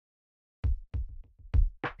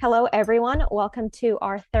Hello, everyone. Welcome to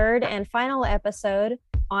our third and final episode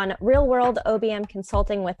on Real World OBM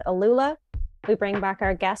Consulting with Alula. We bring back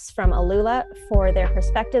our guests from Alula for their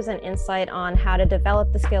perspectives and insight on how to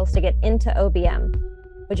develop the skills to get into OBM.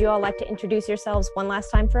 Would you all like to introduce yourselves one last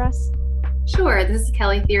time for us? Sure. This is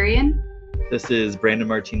Kelly Therian. This is Brandon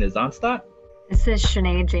Martinez Onstadt. This is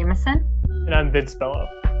Shanae Jameson. And I'm Vince Bello.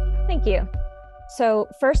 Thank you. So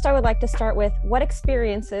first, I would like to start with what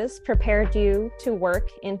experiences prepared you to work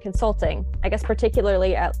in consulting, I guess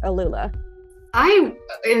particularly at Alula? I,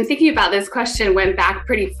 in thinking about this question, went back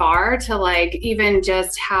pretty far to even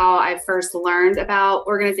just how I first learned about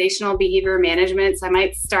organizational behavior management. So I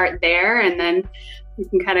might start there and then we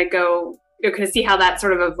can kind of go, see how that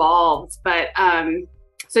sort of evolved. But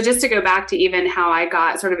so just to go back to even how I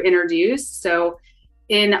got sort of introduced. So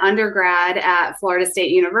in undergrad at Florida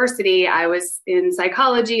State University, I was in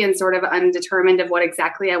psychology and sort of undetermined of what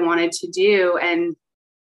exactly I wanted to do, and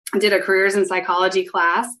did a careers in psychology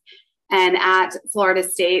class. And at Florida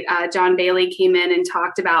State, John Bailey came in and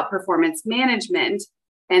talked about performance management.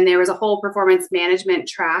 And there was a whole performance management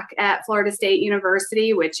track at Florida State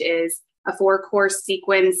University, which is a 4-course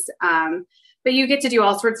sequence. But you get to do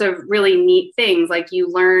all sorts of really neat things. Like you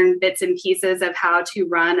learn bits and pieces of how to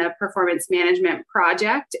run a performance management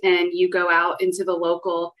project, and you go out into the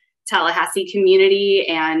local Tallahassee community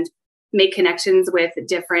and make connections with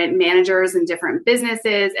different managers and different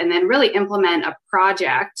businesses, and then really implement a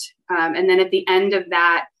project. And then at the end of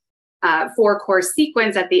that 4-course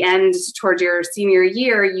sequence, at the end towards your senior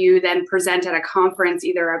year, you then present at a conference,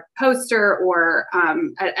 either a poster or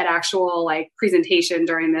an actual presentation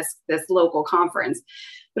during this local conference.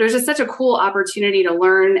 But it was just such a cool opportunity to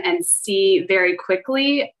learn and see very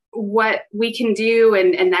quickly what we can do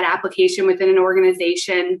and that application within an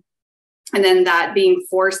organization. And then that being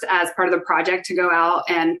forced as part of the project to go out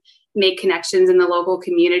and make connections in the local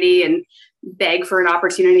community and beg for an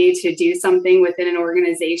opportunity to do something within an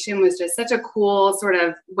organization was just such a cool sort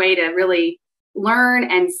of way to really learn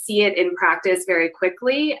and see it in practice very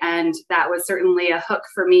quickly. And that was certainly a hook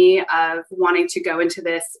for me of wanting to go into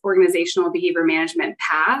this organizational behavior management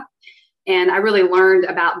path. And I really learned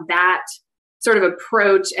about that sort of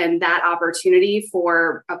approach and that opportunity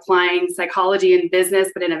for applying psychology in business,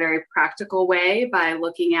 but in a very practical way by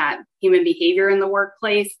looking at human behavior in the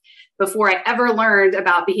workplace. Before I ever learned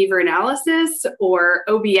about behavior analysis or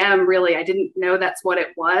OBM, really, I didn't know that's what it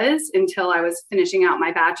was until I was finishing out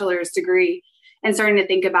my bachelor's degree and starting to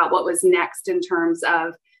think about what was next in terms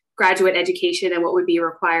of graduate education and what would be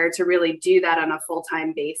required to really do that on a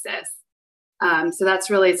full-time basis. So that's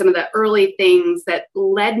really some of the early things that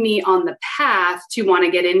led me on the path to want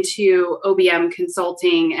to get into OBM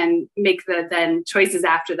consulting and make the then choices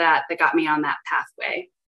after that got me on that pathway.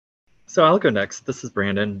 So I'll go next. This is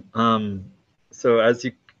Brandon. So as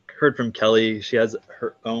you heard from Kelly, she has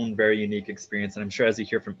her own very unique experience. And I'm sure as you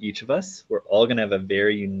hear from each of us, we're all going to have a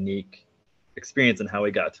very unique experience in how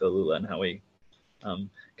we got to Alula and how we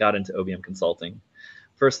got into OBM consulting.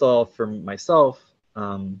 First of all, for myself,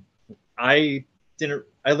 I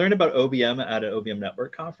learned about OBM at an OBM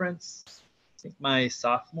network conference, I think my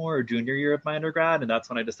sophomore or junior year of my undergrad. And that's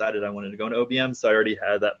when I decided I wanted to go into OBM. So I already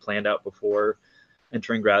had that planned out before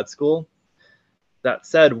entering grad school. That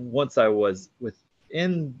said, once I was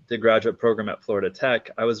within the graduate program at Florida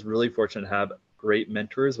Tech, I was really fortunate to have great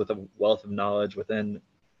mentors with a wealth of knowledge within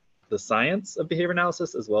the science of behavior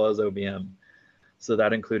analysis as well as OBM. So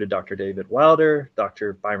that included Dr. David Wilder,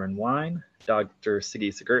 Dr. Byron Wine, Dr.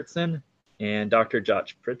 Siggy Sigurdsson, and Dr.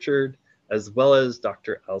 Josh Pritchard, as well as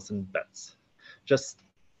Dr. Alison Betts. Just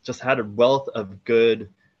had a wealth of good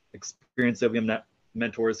experienced OBM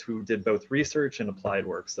mentors who did both research and applied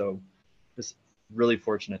work. So just really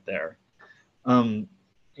fortunate there.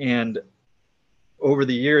 And over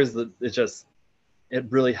the years, it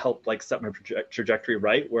really helped set my trajectory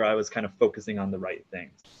right, where I was kind of focusing on the right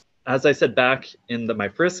things. As I said back in my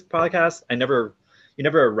first podcast, you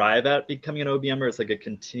never arrive at becoming an OBMer. It's like a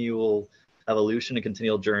continual evolution, a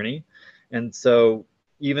continual journey. And so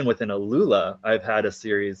even within Alula, I've had a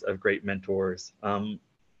series of great mentors.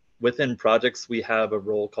 Within projects, we have a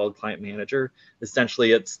role called client manager.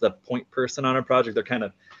 Essentially, it's the point person on a project. They're kind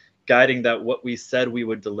of guiding that what we said we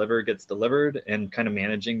would deliver gets delivered, and kind of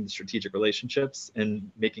managing the strategic relationships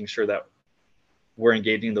and making sure that we're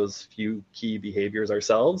engaging those few key behaviors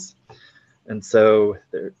ourselves. And so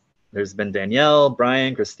there's been Danielle,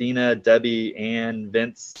 Brian, Christina, Debbie, and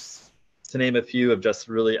Vince, to name a few of just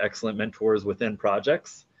really excellent mentors within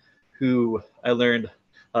projects who I learned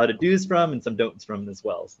a lot of do's from and some don'ts from as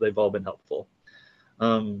well. So they've all been helpful.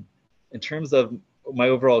 In terms of my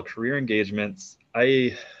overall career engagements,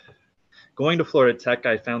 going to Florida Tech,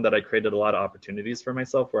 I found that I created a lot of opportunities for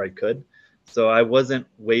myself where I could. So I wasn't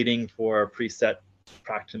waiting for a preset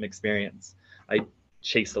practicum experience. I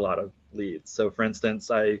chased a lot of leads. So for instance,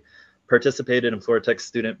 I participated in Florida Tech's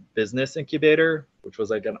student business incubator, which was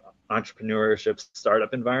like an entrepreneurship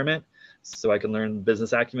startup environment. So I can learn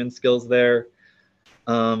business acumen skills there.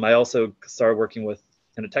 I also started working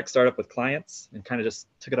in a tech startup with clients and kind of just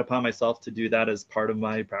took it upon myself to do that as part of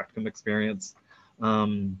my practicum experience.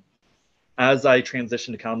 As I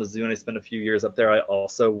transitioned to Kalamazoo and I spent a few years up there, I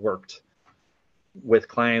also worked with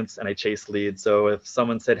clients and I chased leads. So if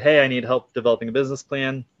someone said, hey, I need help developing a business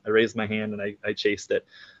plan, I raised my hand and I chased it.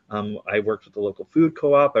 I worked with the local food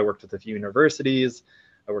co-op. I worked with a few universities.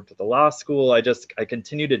 I worked with the law school. I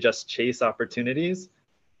continue to just chase opportunities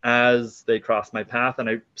as they cross my path. And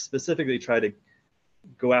I specifically try to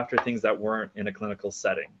go after things that weren't in a clinical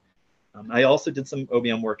setting. I also did some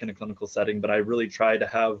OBM work in a clinical setting, but I really tried to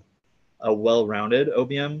have a well-rounded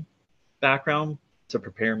OBM background to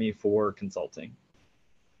prepare me for consulting.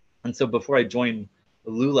 And so before I joined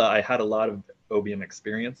Alula, I had a lot of OBM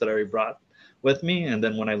experience that I already brought with me. And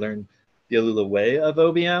then when I learned the Alula way of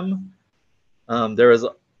OBM, there was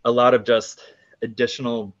a lot of just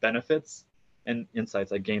additional benefits and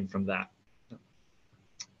insights I gained from that.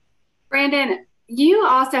 Brandon, you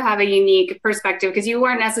also have a unique perspective because you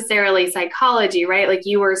weren't necessarily psychology, right? Like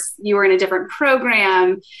you were in a different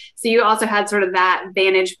program. So you also had sort of that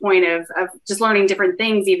vantage point of just learning different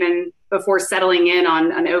things even before settling in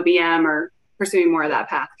on an OBM or pursuing more of that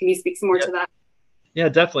path. Can you speak some more to that? Yeah,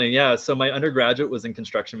 definitely. Yeah. So my undergraduate was in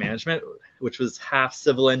construction management, which was half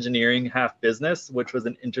civil engineering, half business, which was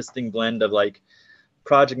an interesting blend of like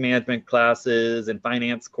project management classes and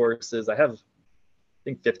finance courses. I have, I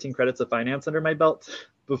think, 15 credits of finance under my belt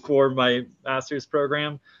before my master's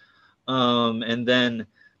program. And then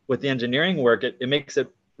with the engineering work, it makes it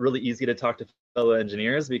really easy to talk to fellow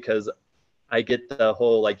engineers because I get the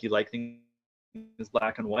whole, like, you like things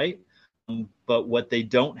black and white. But what they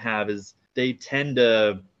don't have is they tend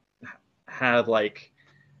to have like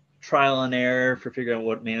trial and error for figuring out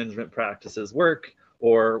what management practices work,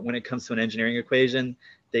 or when it comes to an engineering equation,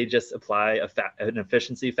 they just apply an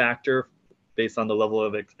efficiency factor based on the level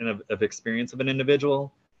of experience of an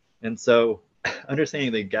individual. And so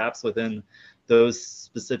understanding the gaps within those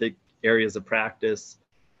specific areas of practice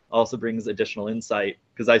also brings additional insight,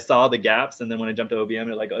 because I saw the gaps, and then when I jumped to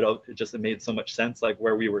OBM, it made so much sense, like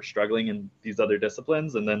where we were struggling in these other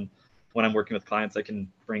disciplines. And then when I'm working with clients, I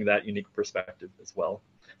can bring that unique perspective as well.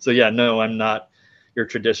 So yeah, no, I'm not your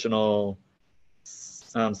traditional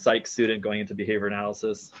psych student going into behavior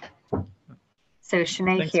analysis. So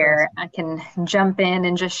Shanae here, I can jump in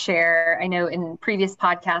and just share. I know in previous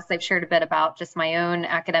podcasts, I've shared a bit about just my own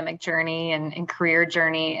academic journey and career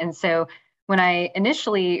journey. And so when I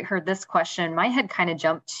initially heard this question, my head kind of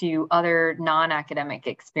jumped to other non-academic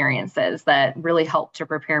experiences that really helped to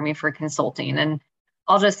prepare me for consulting. And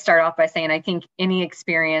I'll just start off by saying I think any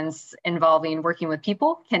experience involving working with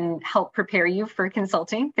people can help prepare you for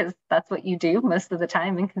consulting, because that's what you do most of the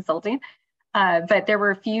time in consulting. But there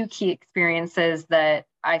were a few key experiences that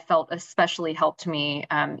I felt especially helped me,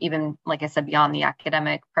 even, like I said, beyond the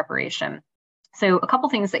academic preparation. So a couple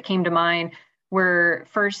things that came to mind were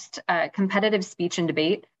first, competitive speech and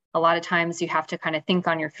debate. A lot of times you have to kind of think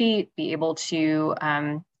on your feet, be able to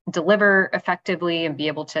deliver effectively and be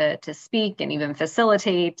able to speak and even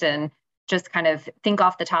facilitate and just kind of think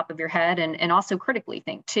off the top of your head, and also critically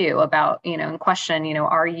think too about, and question,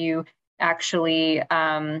 are you actually,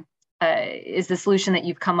 is the solution that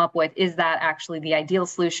you've come up with, is that actually the ideal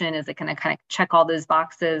solution? Is it going to kind of check all those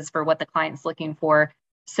boxes for what the client's looking for?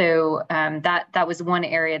 So that was one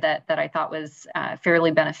area that I thought was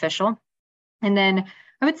fairly beneficial. And then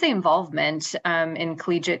I would say involvement in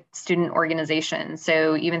collegiate student organizations.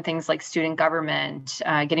 So even things like student government,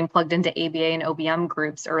 getting plugged into ABA and OBM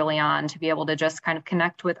groups early on to be able to just kind of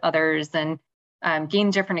connect with others and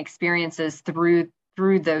gain different experiences through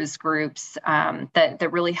those groups that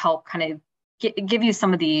really help kind of give you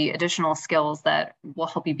some of the additional skills that will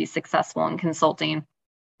help you be successful in consulting.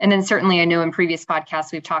 And then certainly I know in previous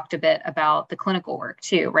podcasts, we've talked a bit about the clinical work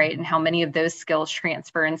too, right? And how many of those skills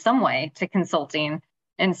transfer in some way to consulting.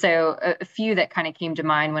 And so a few that kind of came to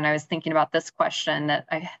mind when I was thinking about this question that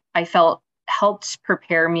I felt helped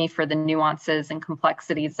prepare me for the nuances and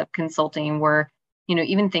complexities of consulting were,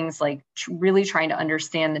 even things like really trying to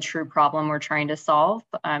understand the true problem we're trying to solve,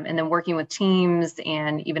 and then working with teams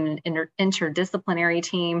and even an interdisciplinary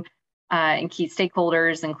team and key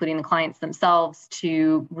stakeholders, including the clients themselves,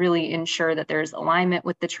 to really ensure that there's alignment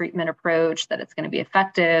with the treatment approach, that it's going to be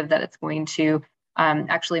effective, that it's going to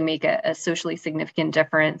actually make a socially significant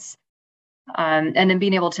difference. And then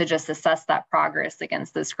being able to just assess that progress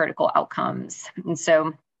against those critical outcomes. And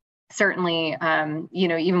so certainly,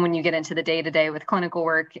 even when you get into the day-to-day with clinical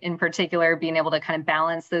work in particular, being able to kind of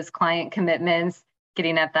balance those client commitments,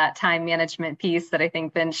 getting at that time management piece that I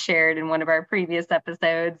think Ben shared in one of our previous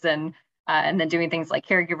episodes, and then doing things like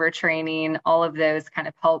caregiver training, all of those kind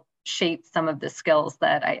of help shape some of the skills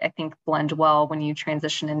that I think blend well when you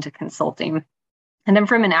transition into consulting. And then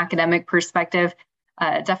from an academic perspective,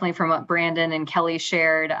 definitely from what Brandon and Kelly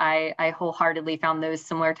shared, I wholeheartedly found those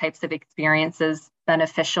similar types of experiences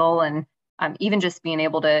beneficial. And even just being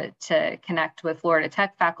able to connect with Florida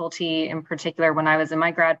Tech faculty in particular when I was in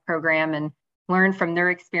my grad program and learn from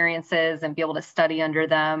their experiences and be able to study under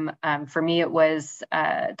them. For me, it was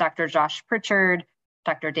Dr. Josh Pritchard,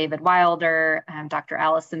 Dr. David Wilder, Dr.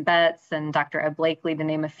 Allison Betts, and Dr. Ed Blakely, to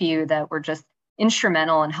name a few, that were just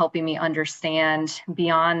instrumental in helping me understand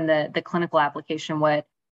beyond the clinical application what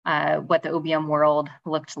the OBM world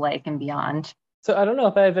looked like and beyond. So I don't know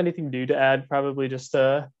if I have anything new to add, probably just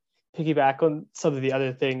to piggyback on some of the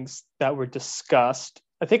other things that were discussed.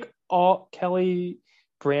 I think all Kelly,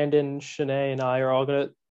 Brandon, Shanae, and I are all going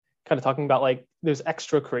to kind of talking about like those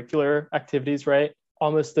extracurricular activities, right?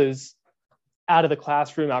 Almost those out of the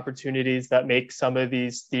classroom opportunities that make some of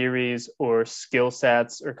these theories or skill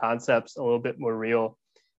sets or concepts a little bit more real.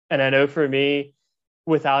 And I know for me,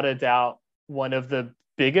 without a doubt, one of the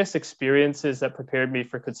biggest experiences that prepared me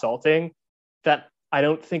for consulting that I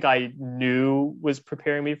don't think I knew was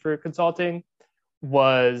preparing me for consulting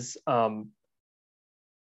was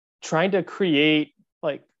trying to create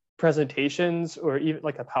like presentations or even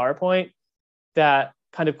like a PowerPoint that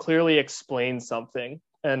kind of clearly explains something.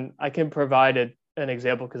 And I can provide an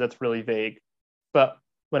example because that's really vague. But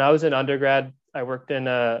when I was in undergrad, I worked in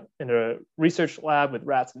a research lab with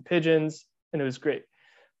rats and pigeons, and it was great.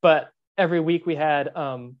 But every week we had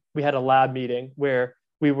a lab meeting where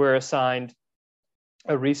we were assigned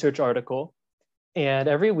a research article, and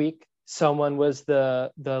every week someone was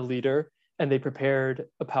the leader, and they prepared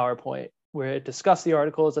a PowerPoint where it discussed the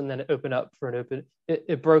articles, and then it opened up for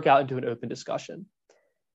it broke out into an open discussion.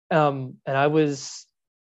 And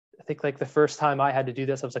I think like the first time I had to do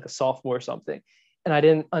this, I was like a sophomore or something. And I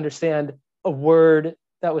didn't understand a word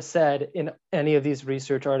that was said in any of these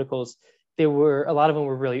research articles. A lot of them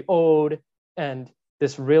were really old and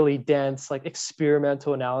this really dense, like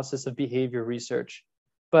experimental analysis of behavior research.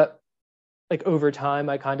 But like over time,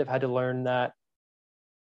 I kind of had to learn that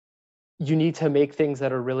you need to make things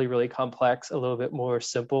that are really, really complex a little bit more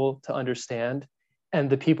simple to understand. And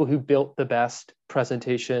the people who built the best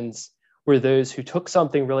presentations were those who took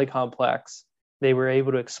something really complex. They were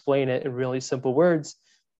able to explain it in really simple words.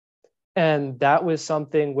 And that was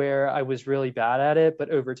something where I was really bad at it.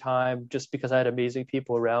 But over time, just because I had amazing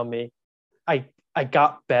people around me, I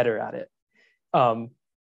got better at it.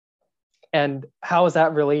 And how is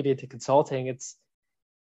that related to consulting?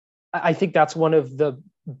 I think that's one of the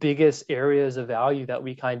biggest areas of value that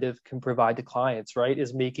we kind of can provide to clients, right?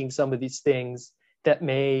 Is making some of these things that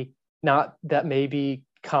may be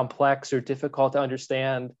complex or difficult to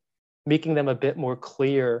understand, making them a bit more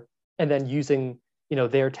clear, and then using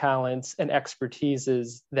their talents and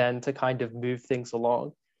expertises then to kind of move things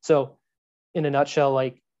along. So in a nutshell,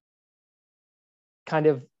 like kind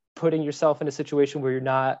of putting yourself in a situation where you're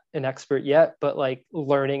not an expert yet, but like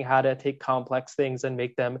learning how to take complex things and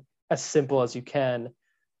make them as simple as you can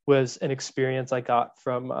was an experience I got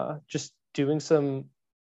from just doing some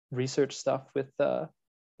research stuff with a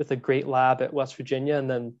great lab at West Virginia. And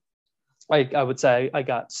then I would say I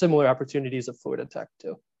got similar opportunities at Florida Tech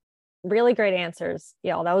too. Really great answers.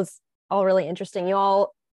 Yeah, that was all really interesting. You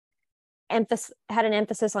all had an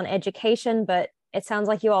emphasis on education, but it sounds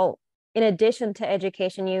like you all, in addition to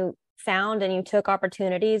education, you found and you took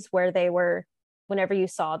opportunities where they were, whenever you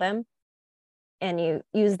saw them, and you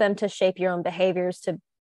used them to shape your own behaviors to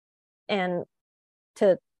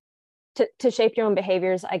shape your own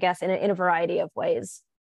behaviors, I guess, in a variety of ways.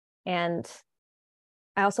 And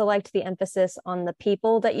I also liked the emphasis on the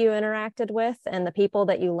people that you interacted with and the people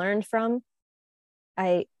that you learned from.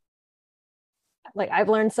 I've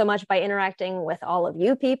learned so much by interacting with all of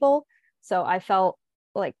you people. So I felt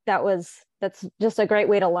like that's just a great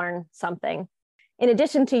way to learn something. In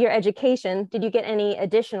addition to your education, did you get any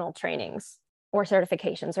additional trainings or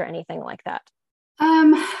certifications or anything like that?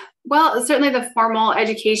 Well, certainly the formal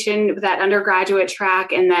education, that undergraduate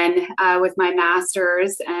track, and then with my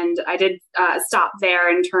master's, and I did stop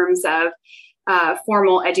there in terms of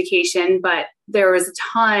formal education, but there was a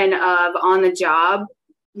ton of on-the-job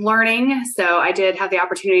learning. So I did have the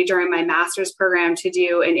opportunity during my master's program to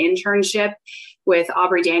do an internship with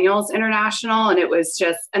Aubrey Daniels International, and it was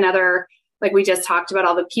just another like we just talked about,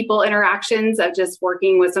 all the people interactions of just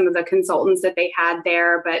working with some of the consultants that they had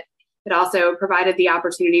there, but it also provided the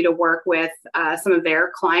opportunity to work with some of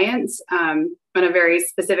their clients on a very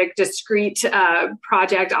specific, discrete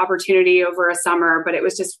project opportunity over a summer. But it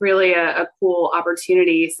was just really a cool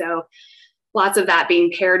opportunity. So lots of that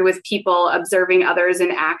being paired with people, observing others in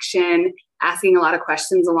action, asking a lot of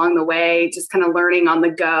questions along the way, just kind of learning on the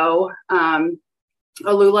go.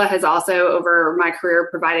 Alula has also, over my career,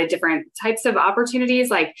 provided different types of opportunities,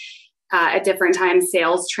 like at different times,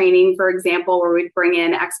 sales training, for example, where we'd bring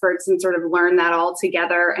in experts and sort of learn that all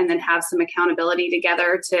together and then have some accountability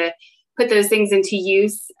together to put those things into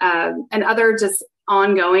use, and other just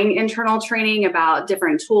ongoing internal training about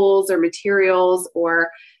different tools or materials or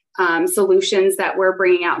solutions that we're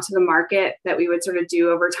bringing out to the market that we would sort of do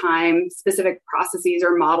over time, specific processes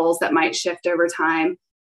or models that might shift over time.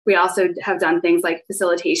 We also have done things like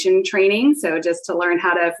facilitation training. So just to learn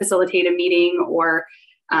how to facilitate a meeting, or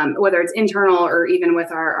whether it's internal or even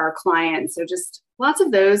with our clients. So just lots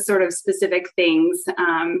of those sort of specific things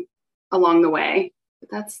along the way.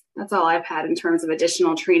 But that's all I've had in terms of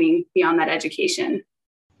additional training beyond that education.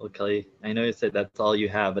 Well, Kelly, I know you said that's all you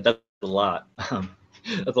have, but that's a lot.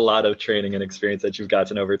 That's a lot of training and experience that you've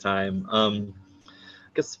gotten over time. I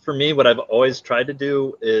guess for me, what I've always tried to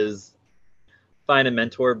do is find a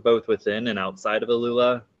mentor both within and outside of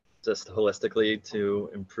Alula, just holistically, to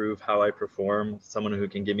improve how I perform, someone who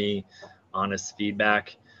can give me honest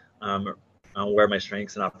feedback on where my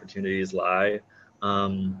strengths and opportunities lie.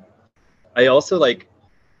 I also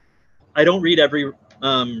I don't read every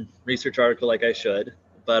research article like I should,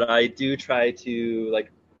 but I do try to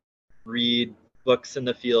read books in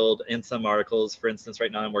the field and some articles. For instance,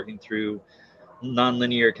 right now I'm working through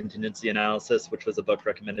Nonlinear Contingency Analysis, which was a book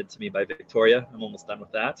recommended to me by Victoria. I'm almost done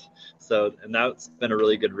with that. So, and that's been a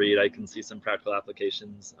really good read. I can see some practical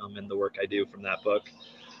applications in the work I do from that book.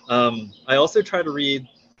 I also try to read,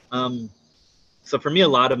 so for me, a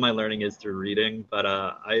lot of my learning is through reading, but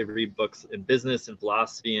I read books in business and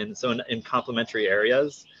philosophy. And so in complementary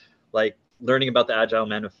areas, like learning about the Agile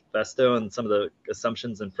Manifesto and some of the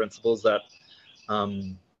assumptions and principles that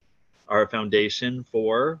are a foundation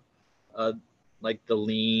for like the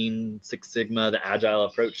Lean, Six Sigma, the Agile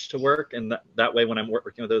approach to work. And that way, when I'm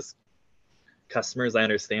working with those customers, I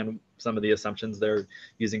understand some of the assumptions they're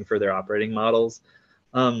using for their operating models.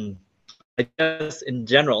 I guess in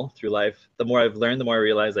general through life, the more I've learned, the more I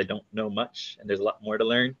realize I don't know much and there's a lot more to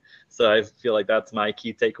learn. So I feel like that's my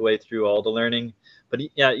key takeaway through all the learning. But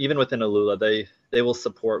yeah, even within Alula, they will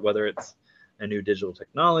support whether it's a new digital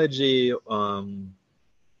technology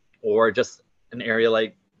or just an area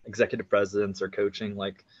like executive presence or coaching.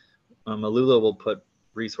 Like Alula will put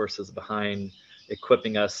resources behind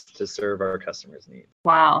equipping us to serve our customers' needs.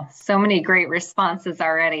 Wow, so many great responses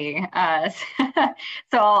already.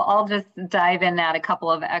 So I'll just dive in at a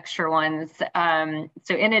couple of extra ones.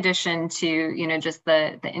 So in addition to just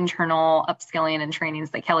the internal upskilling and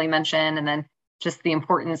trainings that Kelly mentioned, and then just the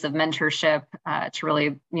importance of mentorship to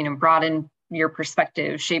really broaden your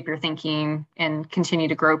perspective, shape your thinking, and continue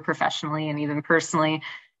to grow professionally and even personally,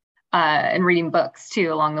 and reading books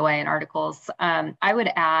too along the way and articles. I would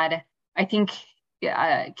add, I think,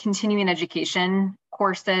 continuing education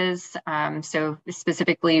courses, so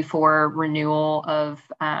specifically for renewal of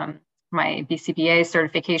my BCBA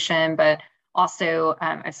certification, but also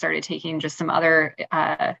I've started taking just some other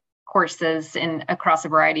courses across a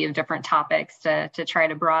variety of different topics to try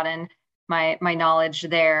to broaden my knowledge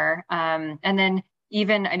there. And then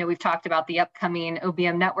even, I know we've talked about the upcoming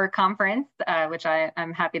OBM Network Conference, which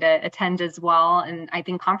I'm happy to attend as well. And I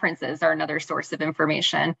think conferences are another source of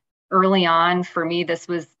information. Early on, for me, this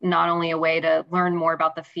was not only a way to learn more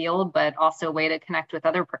about the field, but also a way to connect with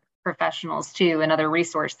other professionals too and other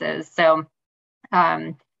resources. So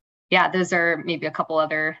yeah, those are maybe a couple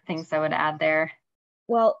other things I would add there.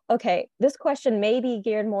 Well, okay, this question may be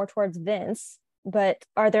geared more towards Vince, but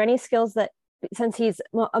are there any skills that, since he's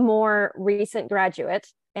a more recent graduate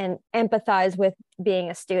and empathize with being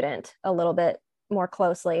a student a little bit more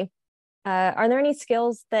closely, are there any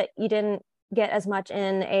skills that you didn't get as much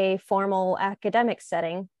in a formal academic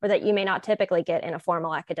setting, or that you may not typically get in a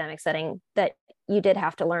formal academic setting, that you did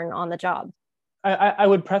have to learn on the job? I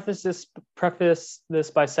would preface this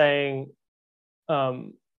by saying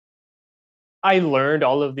I learned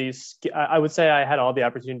all of these. I would say I had all the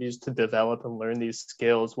opportunities to develop and learn these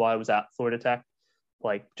skills while I was at Florida Tech.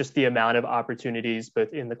 Like just the amount of opportunities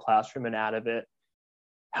both in the classroom and out of it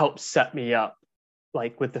helped set me up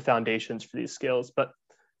like with the foundations for these skills. But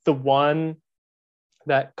the one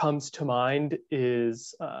that comes to mind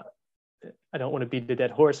is, I don't want to beat the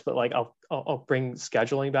dead horse, but like I'll bring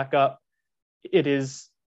scheduling back up. it is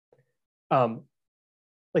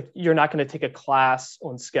like you're not going to take a class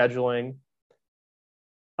on scheduling,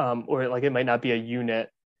 or like it might not be a unit,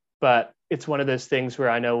 but it's one of those things where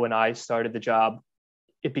I know when I started the job,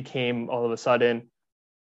 it became all of a sudden,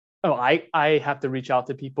 oh, I have to reach out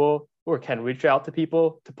to people or can reach out to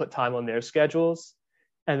people to put time on their schedules.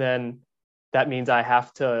 And then that means I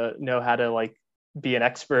have to know how to like be an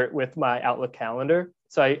expert with my Outlook calendar.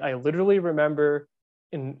 So I literally remember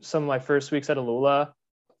in some of my first weeks at Alula,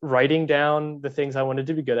 writing down the things I wanted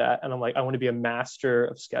to be good at. And I'm like, I want to be a master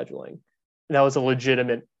of scheduling. And that was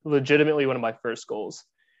legitimately one of my first goals.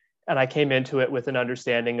 And I came into it with an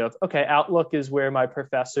understanding of, okay, Outlook is where my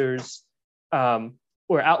professors, or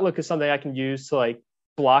Outlook is something I can use to like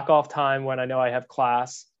block off time when I know I have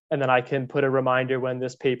class. And then I can put a reminder when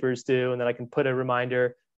this paper is due. And then I can put a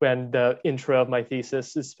reminder when the intro of my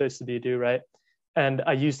thesis is supposed to be due, right? And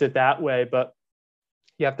I used it that way. But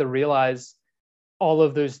you have to realize all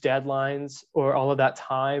of those deadlines or all of that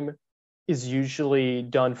time is usually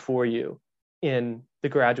done for you in the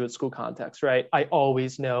graduate school context, right? I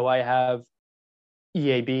always know I have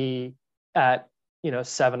EAB at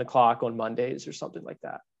 7:00 on Mondays or something like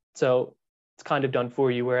that. So it's kind of done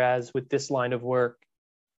for you. Whereas with this line of work,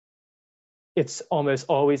 it's almost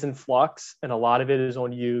always in flux, and a lot of it is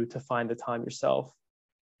on you to find the time yourself.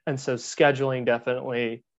 And so scheduling,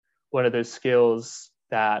 definitely one of those skills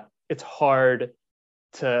that it's hard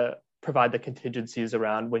to provide the contingencies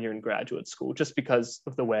around when you're in graduate school, just because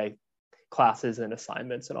of the way classes and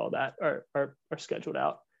assignments and all that are scheduled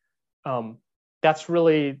out. That's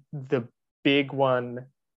really the big one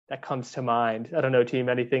that comes to mind. I don't know, team,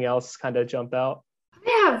 anything else kind of jump out?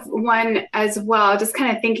 I have one as well, just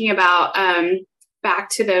kind of thinking about back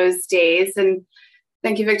to those days. And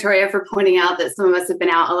thank you, Victoria, for pointing out that some of us have been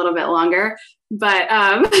out a little bit longer. But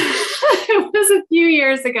it was a few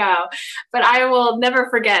years ago. But I will never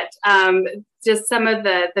forget just some of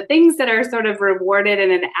the things that are sort of rewarded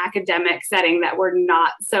in an academic setting that were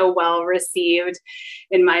not so well received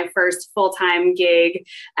in my first full-time gig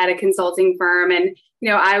at a consulting firm. And,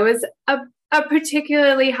 I was a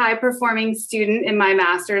particularly high-performing student in my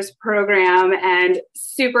master's program and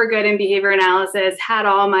super good in behavior analysis, had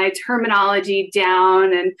all my terminology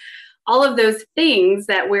down and all of those things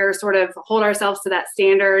that we're sort of hold ourselves to that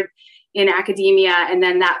standard in academia. And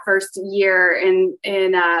then that first year in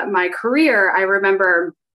my career, I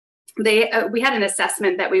remember we had an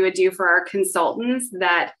assessment that we would do for our consultants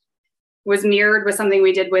that was mirrored with something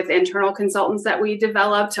we did with internal consultants that we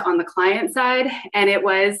developed on the client side. And it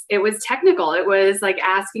was technical. It was like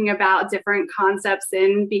asking about different concepts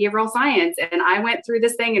in behavioral science. And I went through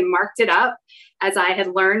this thing and marked it up as I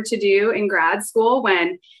had learned to do in grad school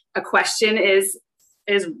when a question is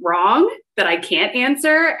wrong that I can't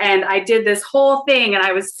answer. And I did this whole thing and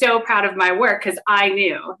I was so proud of my work because I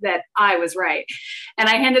knew that I was right. And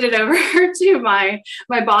I handed it over to my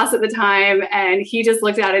boss at the time. And he just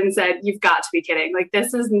looked at it and said, "You've got to be kidding. Like,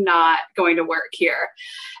 this is not going to work here."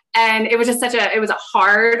 And it was just it was a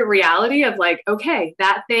hard reality of like, okay,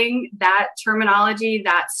 that thing, that terminology,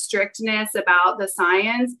 that strictness about the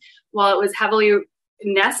science, while it was heavily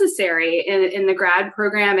necessary in the grad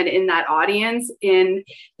program and in that audience, in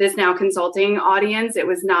this now consulting audience, it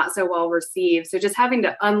was not so well received. So just having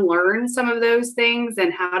to unlearn some of those things,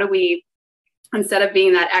 and how do we, instead of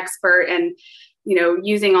being that expert and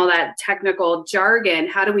using all that technical jargon,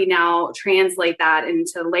 how do we now translate that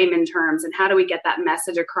into layman terms, and how do we get that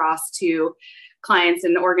message across to clients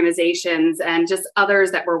and organizations and just others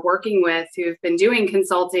that we're working with who've been doing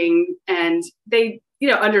consulting, and they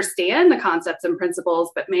understand the concepts and principles,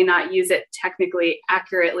 but may not use it technically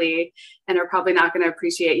accurately, and are probably not going to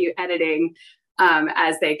appreciate you editing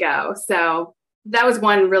as they go. So that was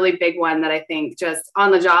one really big one that I think just on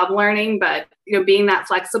the job learning, but being that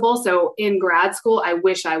flexible. So in grad school, I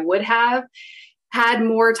wish I would have had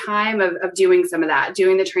more time of doing some of that,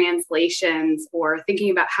 doing the translations or thinking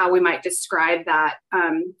about how we might describe that.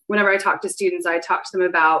 Whenever I talk to students, I talk to them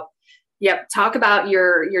about, talk about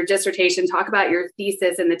your dissertation, talk about your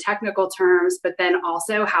thesis in the technical terms, but then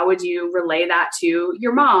also how would you relay that to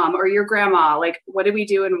your mom or your grandma? Like, what did we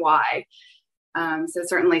do and why? So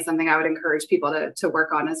certainly something I would encourage people to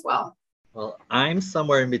work on as well. Well, I'm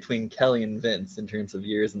somewhere in between Kelly and Vince in terms of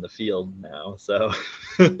years in the field now. So,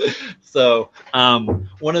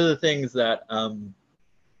 one of the things that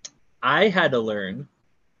I had to learn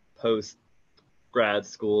post grad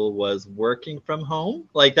school was working from home.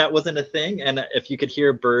 Like, that wasn't a thing. And if you could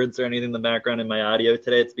hear birds or anything in the background in my audio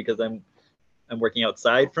today, it's because I'm working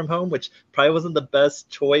outside from home, which probably wasn't the best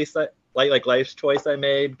choice, like life's choice I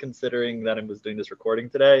made, considering that I was doing this recording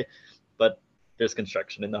today. But there's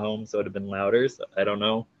construction in the home, so it would have been louder. So I don't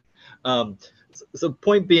know. So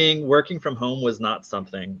point being, working from home was not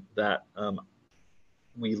something that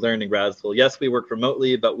we learned in grad school. Yes, we worked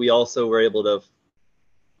remotely, but we also were able to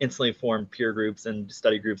instantly form peer groups and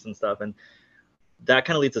study groups and stuff. And that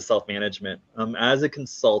kind of leads to self-management. As a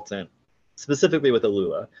consultant, specifically with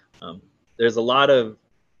Alula, there's a lot of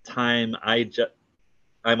time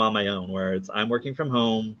I'm on my own, where I'm working from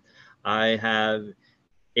home. I have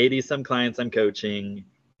 80 some clients I'm coaching,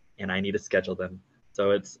 and I need to schedule them.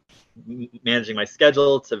 So it's managing my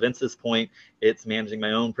schedule. To Vince's point, it's managing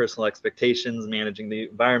my own personal expectations, managing the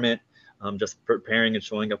environment, just preparing and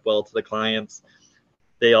showing up well to the clients.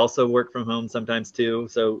 They also work from home sometimes too.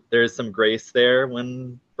 So there's some grace there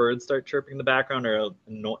when birds start chirping in the background or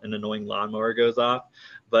an annoying lawnmower goes off.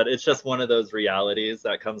 But it's just one of those realities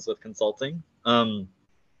that comes with consulting.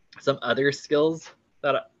 Some other skills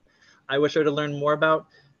that I wish I would have learned more about.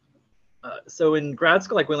 So in grad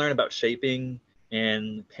school, like, we learn about shaping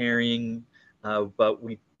and pairing, but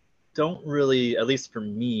we don't really, at least for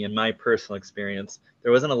me in my personal experience,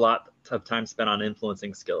 there wasn't a lot of time spent on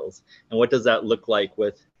influencing skills. And what does that look like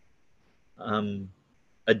with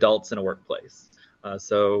adults in a workplace?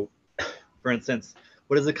 So for instance,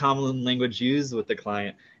 what is the common language used with the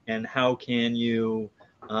client, and how can you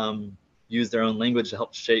use their own language to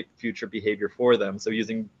help shape future behavior for them? So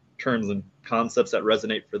using terms and concepts that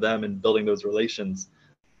resonate for them and building those relations.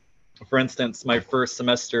 For instance, my first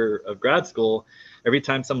semester of grad school, every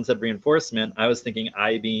time someone said reinforcement, I was thinking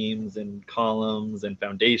I-beams and columns and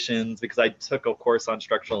foundations, because I took a course on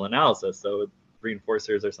structural analysis. So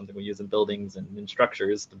reinforcers are something we use in buildings and in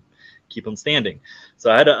structures to keep them standing.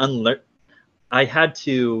 So I had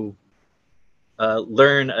to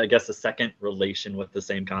learn, I guess, a second relation with the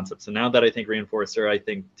same concept. So now that I think reinforcer, I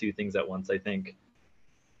think two things at once. I think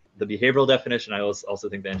the behavioral definition, I also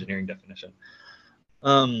think the engineering definition.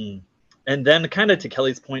 And then kind of to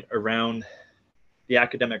Kelly's point around the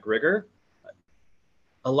academic rigor,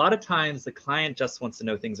 a lot of times the client just wants to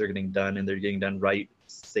know things are getting done and they're getting done right,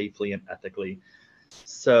 safely, and ethically.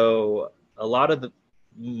 So a lot of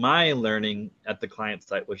my learning at the client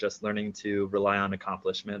site was just learning to rely on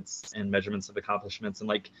accomplishments and measurements of accomplishments. And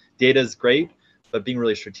like, data is great, but being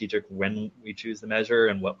really strategic when we choose to measure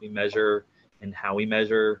and what we measure and how we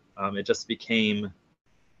measure, it just became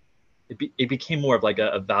more of like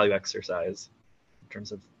a value exercise in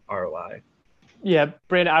terms of ROI. Yeah,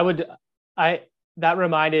 Brandon, that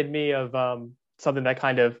reminded me of something that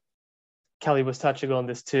kind of Kelly was touching on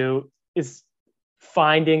this too, is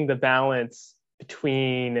finding the balance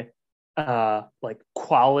between like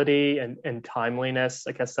quality and timeliness.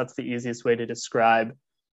 I guess that's the easiest way to describe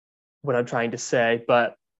what I'm trying to say.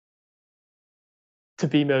 But to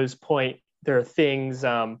Bimo's point, there are things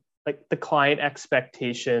like the client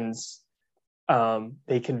expectations,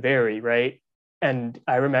 they can vary, right? And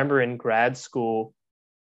I remember in grad school,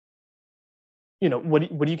 what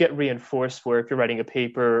do you get reinforced for if you're writing a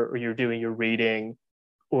paper or you're doing your reading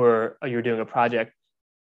or you're doing a project?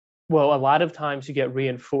 Well, a lot of times you get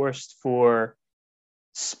reinforced for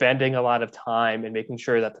spending a lot of time and making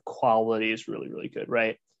sure that the quality is really, really good,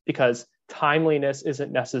 right? Because timeliness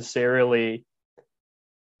isn't necessarily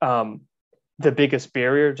the biggest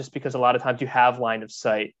barrier, just because a lot of times you have line of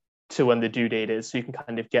sight to when the due date is, so you can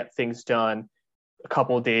kind of get things done a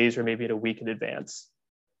couple of days or maybe in a week in advance.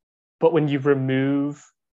 But when you remove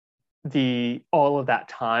all of that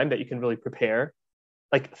time that you can really prepare,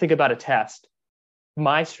 like think about a test.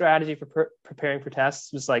 My strategy for preparing for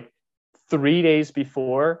tests was like 3 days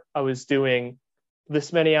before I was doing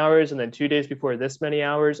this many hours, and then 2 days before this many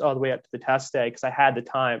hours, all the way up to the test day, because I had the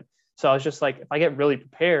time. So I was just like, if I get really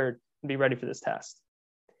prepared, I'll be ready for this test.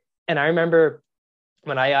 And I remember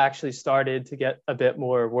when I actually started to get a bit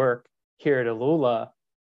more work here at Alula,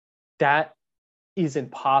 that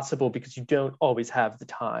isn't possible because you don't always have the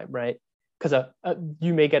time, right? Because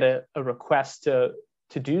you may get a request to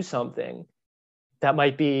do something that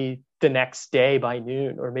might be the next day by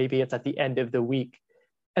noon, or maybe it's at the end of the week.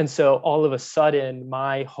 And so all of a sudden,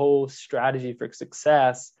 my whole strategy for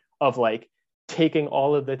success of like taking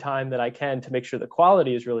all of the time that I can to make sure the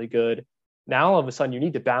quality is really good, now all of a sudden you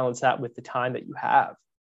need to balance that with the time that you have,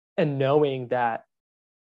 and knowing that,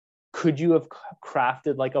 could you have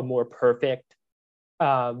crafted like a more perfect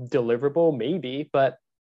deliverable? Maybe, but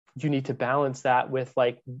you need to balance that with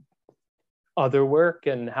like other work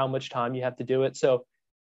and how much time you have to do it. So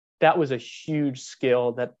that was a huge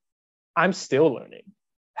skill that I'm still learning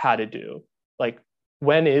how to do. Like,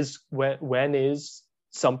 when is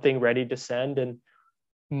something ready to send? And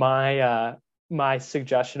my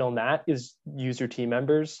suggestion on that is use your team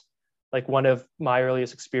members. Like one of my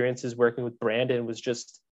earliest experiences working with Brandon was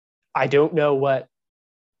just, I don't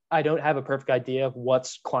have a perfect idea of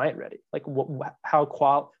what's client ready. Like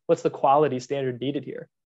what's the quality standard needed here?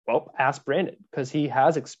 Well, ask Brandon, because he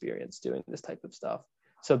has experience doing this type of stuff.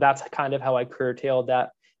 So that's kind of how I curtailed that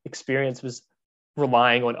experience, was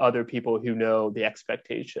relying on other people who know the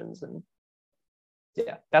expectations. And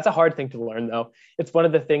yeah, that's a hard thing to learn, though. It's one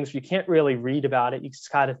of the things you can't really read about it. You just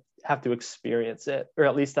kind of have to experience it, or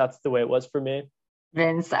at least that's the way it was for me.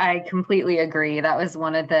 Vince, I completely agree. That was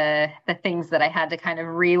one of the things that I had to kind of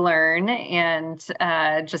relearn and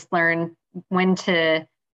just learn when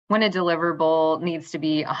a deliverable needs to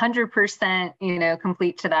be 100%,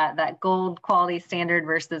 complete to that gold quality standard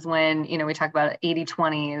versus when, we talk about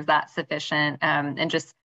 80-20, is that sufficient? And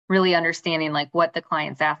just really understanding like what the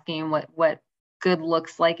client's asking, what good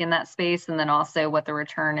looks like in that space, and then also what the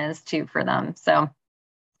return is too for them. So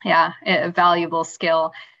yeah, a valuable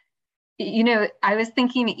skill. I was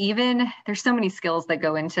thinking, even there's so many skills that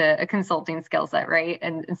go into a consulting skill set, right?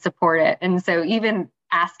 And support it. And so even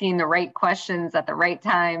asking the right questions at the right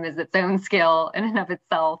time is its own skill in and of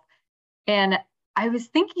itself. And I was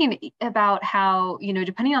thinking about how,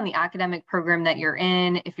 depending on the academic program that you're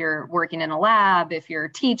in, if you're working in a lab, if you're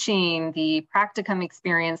teaching, the practicum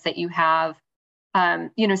experience that you have,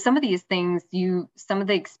 some of these things, some of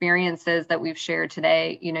the experiences that we've shared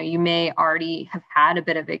today, you may already have had a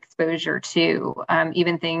bit of exposure to,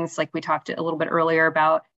 even things like we talked a little bit earlier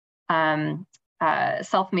about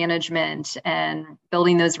self-management and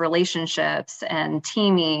building those relationships and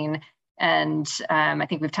teaming. And I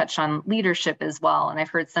think we've touched on leadership as well. And I've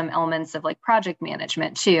heard some elements of like project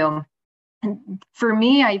management too. And for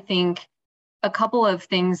me, I think a couple of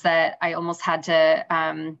things that I almost had to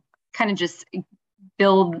kind of just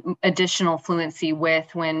build additional fluency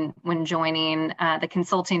with when joining the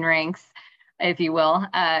consulting ranks, if you will,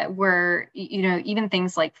 were, even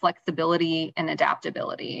things like flexibility and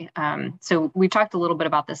adaptability. So we talked a little bit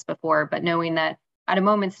about this before, but knowing that at a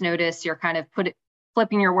moment's notice, you're kind of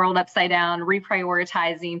flipping your world upside down,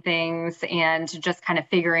 reprioritizing things, and just kind of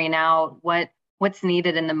figuring out what's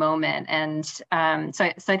needed in the moment. And so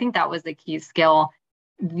I think that was the key skill.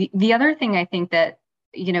 The other thing I think that,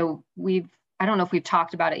 I don't know if we've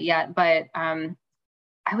talked about it yet, but I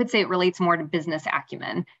would say it relates more to business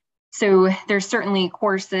acumen. So there's certainly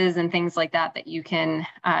courses and things like that you can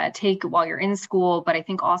take while you're in school, but I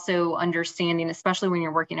think also understanding, especially when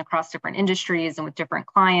you're working across different industries and with different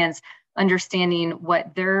clients, understanding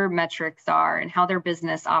what their metrics are and how their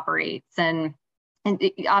business operates. And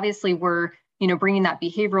obviously we're, bringing that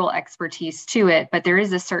behavioral expertise to it, but there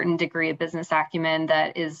is a certain degree of business acumen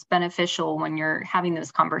that is beneficial when you're having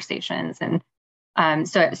those conversations. And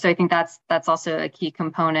so I think that's also a key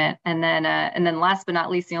component. And then last but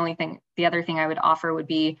not least, the other thing I would offer would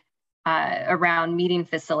be around meeting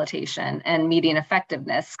facilitation and meeting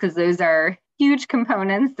effectiveness, because those are huge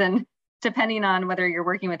components. And depending on whether you're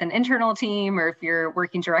working with an internal team or if you're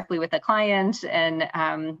working directly with a client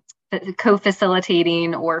and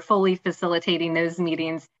co-facilitating or fully facilitating those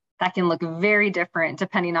meetings, that can look very different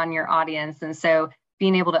depending on your audience. And so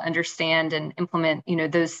being able to understand and implement,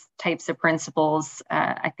 those types of principles,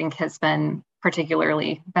 I think has been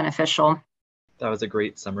particularly beneficial. That was a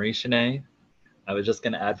great summary, Shanae. I was just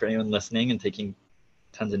going to add, for anyone listening and taking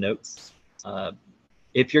tons of notes,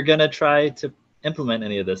 if you're going to try to implement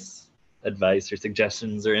any of this advice or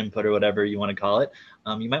suggestions or input or whatever you want to call it,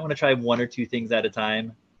 you might want to try one or two things at a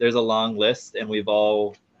time. There's a long list, and we've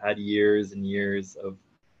all had years and years of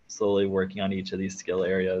slowly working on each of these skill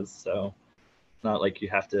areas. So it's not like you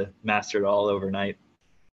have to master it all overnight.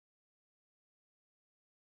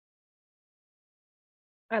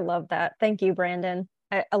 I love that. Thank you, Brandon.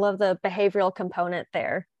 I love the behavioral component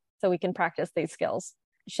there, so we can practice these skills.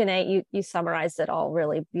 Shanae, you summarized it all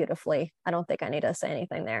really beautifully. I don't think I need to say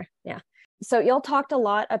anything there. Yeah. So y'all talked a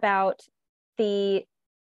lot about the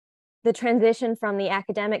transition from the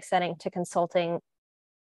academic setting to consulting.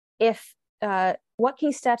 What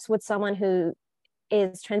key steps would someone who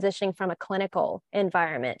is transitioning from a clinical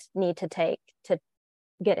environment need to take to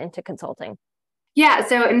get into consulting? Yeah.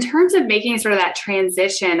 So in terms of making sort of that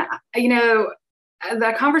transition,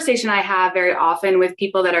 the conversation I have very often with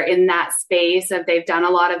people that are in that space of they've done a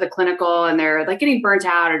lot of the clinical and they're like getting burnt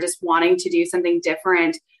out or just wanting to do something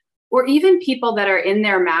different, or even people that are in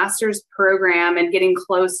their master's program and getting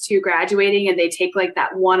close to graduating and they take like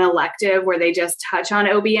that one elective where they just touch on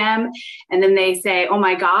OBM and then they say, oh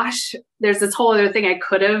my gosh, there's this whole other thing I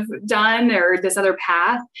could have done or this other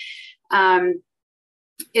path.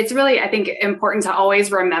 it's really, I think, important to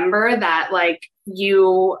always remember that like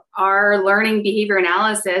you are learning behavior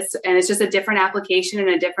analysis and it's just a different application in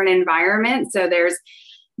a different environment. So there's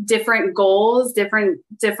different goals, different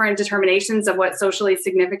determinations of what socially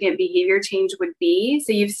significant behavior change would be.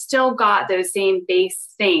 So you've still got those same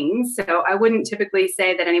base things. So I wouldn't typically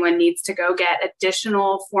say that anyone needs to go get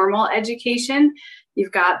additional formal education.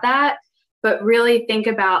 You've got that. But really think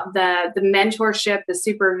about the mentorship, the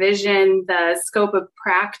supervision, the scope of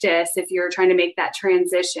practice if you're trying to make that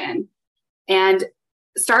transition. And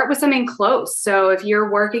start with something close. So if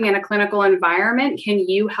you're working in a clinical environment, can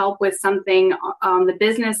you help with something on the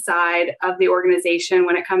business side of the organization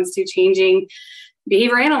when it comes to changing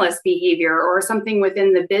behavior analyst behavior or something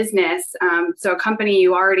within the business? So a company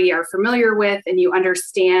you already are familiar with and you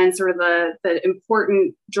understand sort of the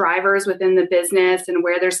important drivers within the business and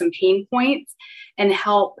where there's some pain points, and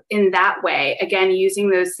help in that way. Again, using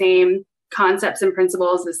those same concepts and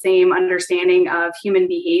principles, the same understanding of human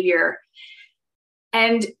behavior.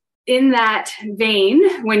 And in that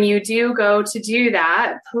vein, when you do go to do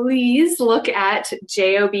that, please look at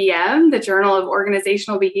JOBM, the Journal of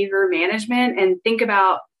Organizational Behavior Management, and think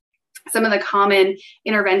about some of the common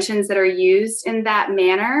interventions that are used in that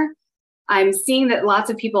manner. I'm seeing that lots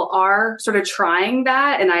of people are sort of trying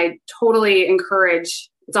that, and I totally encourage,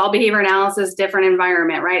 it's all behavior analysis, different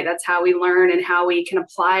environment, right? That's how we learn and how we can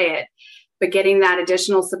apply it. But getting that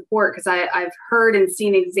additional support, because I've heard and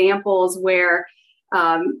seen examples where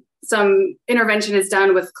some intervention is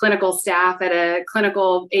done with clinical staff at a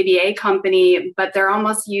clinical ABA company, but they're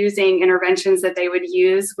almost using interventions that they would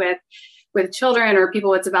use with children or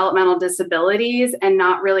people with developmental disabilities and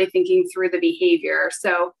not really thinking through the behavior.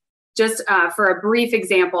 So just for a brief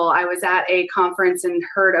example, I was at a conference and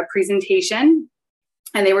heard a presentation,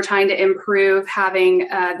 and they were trying to improve having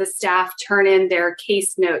the staff turn in their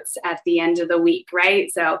case notes at the end of the week, right?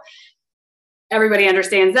 So everybody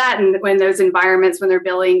understands that. And when those environments, when they're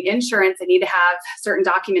billing insurance, they need to have certain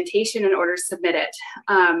documentation in order to submit it.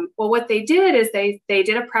 Well, what they did is they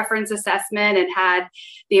did a preference assessment and had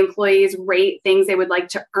the employees rate things they would like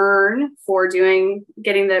to earn for getting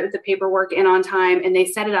the paperwork in on time. And they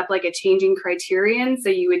set it up like a changing criterion. So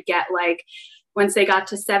you would get like, once they got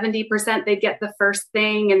to 70%, they'd get the first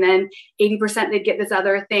thing, and then 80% they'd get this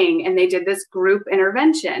other thing. And they did this group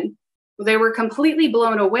intervention. They were completely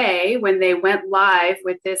blown away when they went live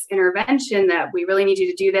with this intervention that we really need you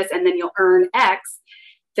to do this and then you'll earn X,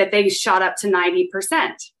 that they shot up to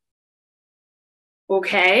 90%.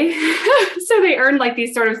 Okay. So they earned like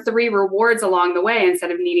these sort of 3 rewards along the way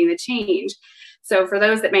instead of needing the change. So for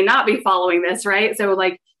those that may not be following this, right? So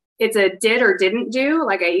like it's a did or didn't do,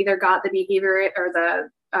 like I either got the behavior or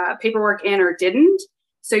the paperwork in or didn't.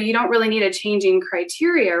 So you don't really need a changing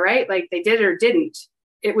criteria, right? Like they did or didn't.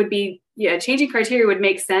 It would be, changing criteria would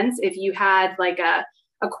make sense if you had like a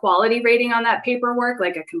quality rating on that paperwork,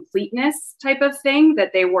 like a completeness type of thing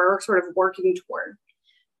that they were sort of working toward.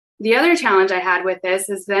 The other challenge I had with this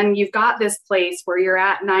is then you've got this place where you're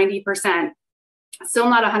at 90%, still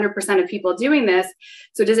not 100% of people doing this.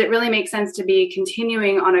 So does it really make sense to be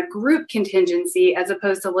continuing on a group contingency as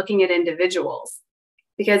opposed to looking at individuals?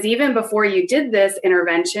 Because even before you did this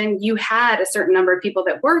intervention, you had a certain number of people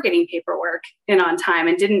that were getting paperwork in on time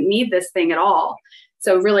and didn't need this thing at all.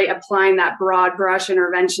 So really applying that broad brush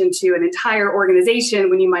intervention to an entire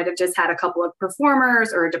organization when you might have just had a couple of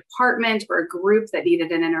performers or a department or a group that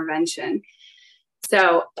needed an intervention.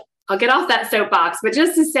 So I'll get off that soapbox, but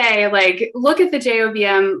just to say, like, look at the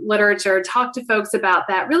JOBM literature, talk to folks about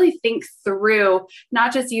that, really think through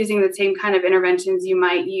not just using the same kind of interventions you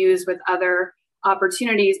might use with other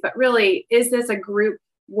opportunities, but really, is this a group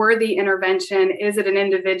worthy intervention? Is it an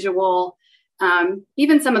individual?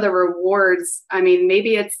 Even some of the rewards, I mean,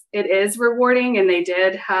 maybe it is rewarding and they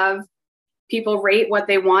did have people rate what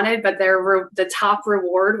they wanted, but the top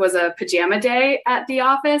reward was a pajama day at the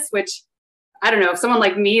office, which I don't know, if someone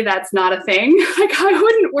like me, that's not a thing. Like I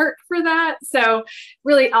wouldn't work for that. So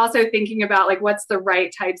really also thinking about like, what's the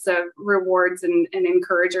right types of rewards and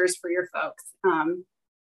encouragers for your folks.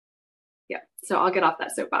 So I'll get off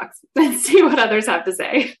that soapbox and see what others have to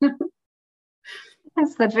say.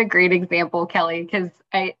 That's such a great example, Kelly, because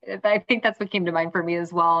I think that's what came to mind for me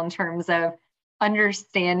as well in terms of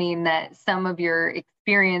understanding that some of your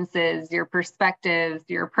experiences, your perspectives,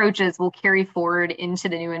 your approaches will carry forward into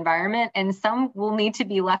the new environment, and some will need to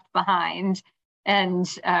be left behind. And,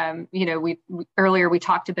 we earlier we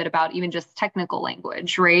talked a bit about even just technical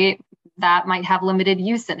language, right? That might have limited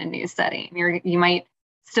use in a new setting. You might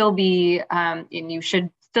still be, and you should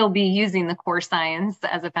still be using the core science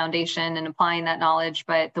as a foundation and applying that knowledge,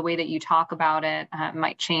 but the way that you talk about it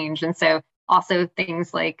might change. And so Also,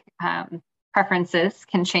 things like preferences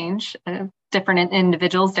can change, different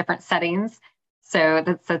individuals, different settings. So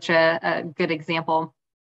that's such a good example.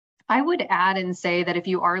 I would add and say that if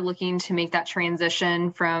you are looking to make that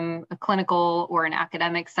transition from a clinical or an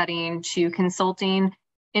academic setting to consulting,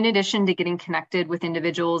 in addition to getting connected with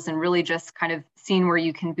individuals and really just kind of seeing where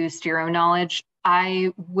you can boost your own knowledge,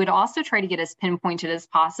 I would also try to get as pinpointed as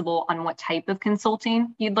possible on what type of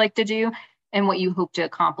consulting you'd like to do and what you hope to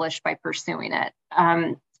accomplish by pursuing it.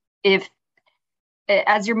 If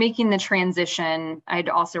as you're making the transition, I'd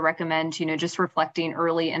also recommend, just reflecting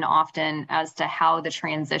early and often as to how the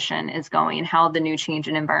transition is going, how the new change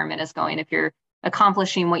in environment is going. If you're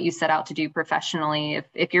accomplishing what you set out to do professionally,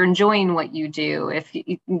 if you're enjoying what you do, if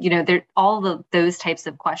those types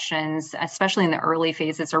of questions, especially in the early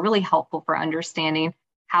phases, are really helpful for understanding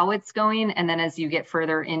how it's going. And then as you get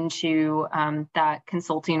further into that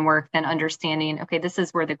consulting work, then understanding, okay, this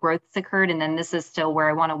is where the growth's occurred, and then this is still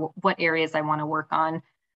where what areas I want to work on.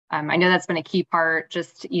 I know that's been a key part,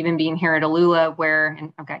 just even being here at Alula,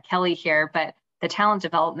 and I've got Kelly here, but the talent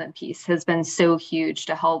development piece has been so huge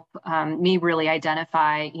to help me really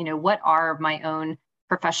identify, what are my own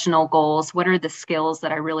professional goals? What are the skills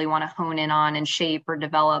that I really want to hone in on and shape or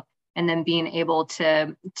develop? And then being able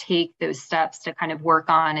to take those steps to kind of work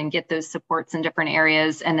on and get those supports in different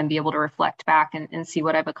areas, and then be able to reflect back and see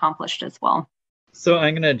what I've accomplished as well. So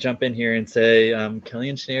I'm going to jump in here and say Kelly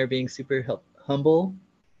and Shanae are being super humble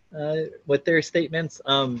with their statements.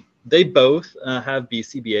 They both have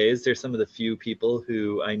BCBAs. They're some of the few people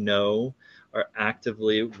who I know are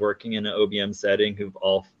actively working in an OBM setting who've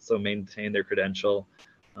also maintained their credential.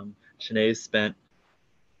 Shanae's spent,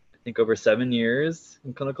 I think, over 7 years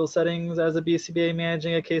in clinical settings as a BCBA,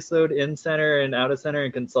 managing a caseload in center and out of center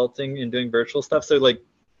and consulting and doing virtual stuff. So like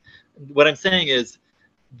what I'm saying is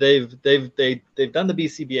they've done the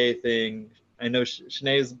BCBA thing. I know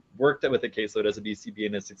Shanae's worked with a caseload as a BCBA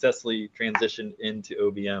and has successfully transitioned into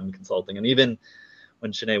OBM consulting. And even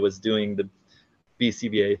when Shanae was doing the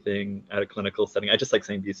BCBA thing at a clinical setting, I just like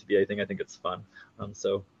saying BCBA thing. I think it's fun.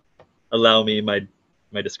 So allow me my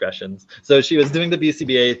discretions. So she was doing the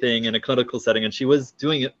BCBA thing in a clinical setting, and she was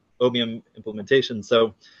doing OBM implementation.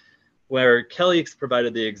 So where Kelly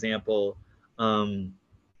provided the example of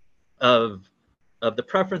the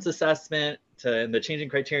preference assessment and the changing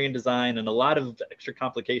criterion design and a lot of extra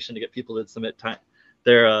complication to get people to submit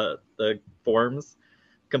their the forms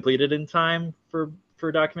completed in time for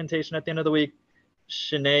documentation at the end of the week,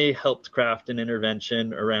 Shanae helped craft an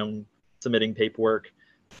intervention around submitting paperwork,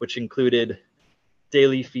 which included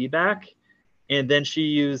daily feedback. And then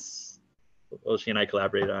she and I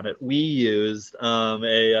collaborated on it. We used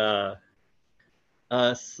a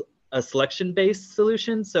selection-based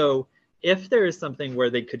solution. So if there is something where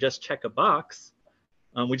they could just check a box,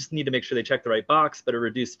 we just need to make sure they check the right box, but it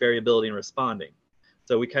reduced variability in responding.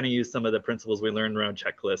 So we kind of use some of the principles we learned around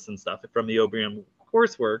checklists and stuff from the OBM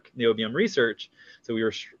coursework, the OBM research. So we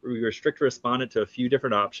restrict respondent to a few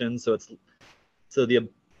different options. So the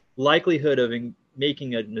likelihood of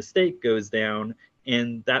making a mistake goes down,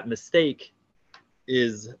 and that mistake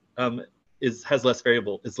has less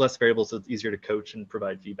variable. It's less variable, so it's easier to coach and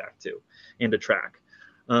provide feedback to and to track.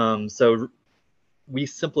 So we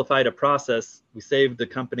simplified a process. We saved the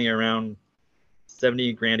company around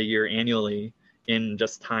 $70,000 a year annually in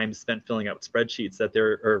just time spent filling out spreadsheets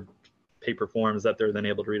or paper forms that they're then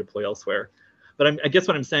able to redeploy elsewhere. But I guess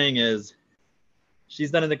what I'm saying is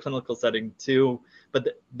she's done in the clinical setting too,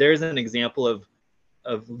 but there's an example of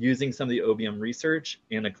using some of the OBM research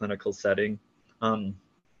in a clinical setting. I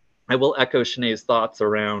will echo Shanae's thoughts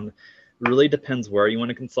around, it really depends where you want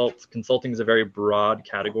to consult. Consulting is a very broad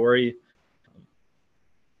category.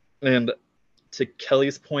 And to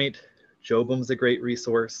Kelly's point, Jobum's a great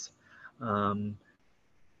resource. My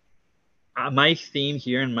theme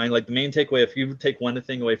here and the main takeaway, if you take one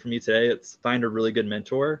thing away from me today, it's find a really good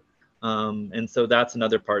mentor. And so that's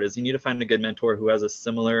another part, is you need to find a good mentor who has a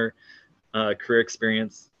similar career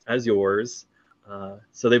experience as yours.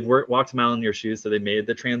 So they've walked a mile in your shoes, so they made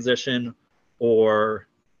the transition, or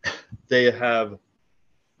they have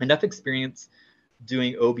enough experience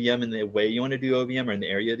doing OBM in the way you want to do OBM or in the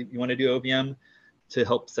area that you want to do OBM to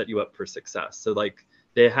help set you up for success. So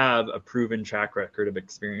they have a proven track record of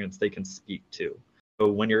experience they can speak to.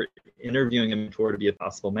 So when you're interviewing a mentor to be a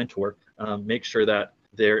possible mentor, make sure that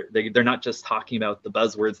they're not just talking about the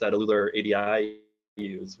buzzwords that Alula or ADI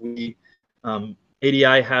use.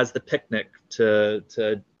 ADI has the picnic to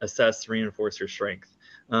assess reinforcer strength.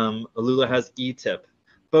 Alula has ETIP,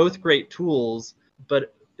 both great tools,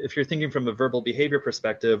 but if you're thinking from a verbal behavior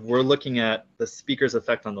perspective, we're looking at the speaker's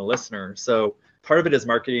effect on the listener. So part of it is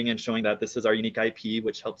marketing and showing that this is our unique IP,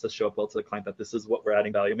 which helps us show up well to the client that this is what we're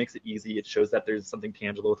adding value. It makes it easy. It shows that there's something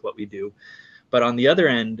tangible with what we do. But on the other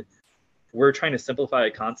end, we're trying to simplify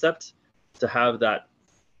a concept to have that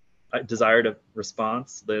desired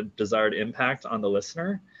response, the desired impact on the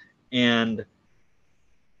listener. And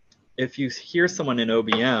if you hear someone in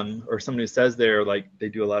OBM or someone who says they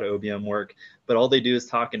do a lot of OBM work, but all they do is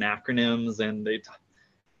talk in acronyms and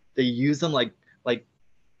they use them like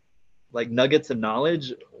nuggets of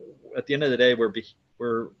knowledge, at the end of the day,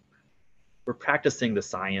 we're practicing the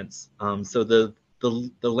science. So the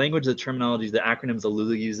language, the terminology, the acronyms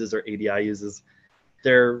ALULA uses or ADI uses,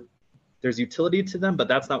 there's utility to them, but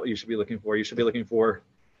that's not what you should be looking for. You should be looking for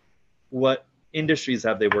what industries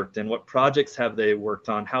have they worked in, what projects have they worked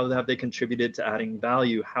on, how have they contributed to adding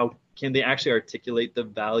value, how can they actually articulate the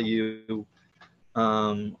value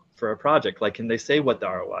for a project? Like, can they say what the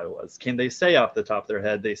ROI was? Can they say off the top of their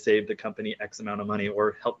head they saved the company X amount of money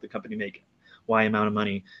or helped the company make Y amount of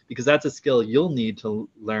money? Because that's a skill you'll need to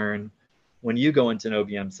learn when you go into an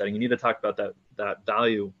OBM setting. You need to talk about that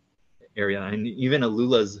value area. And even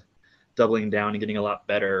ALULA's doubling down and getting a lot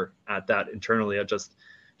better at that internally, at just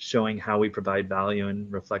showing how we provide value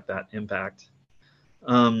and reflect that impact.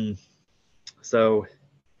 So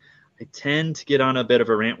I tend to get on a bit of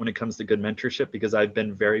a rant when it comes to good mentorship, because I've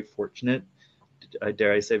been very fortunate,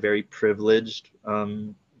 dare I say very privileged,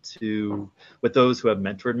 with those who have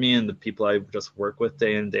mentored me and the people I just work with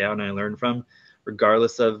day in, day out, and I learn from,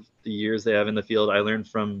 regardless of the years they have in the field. I learn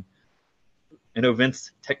from, I know Vince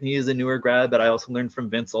Techney is a newer grad, but I also learn from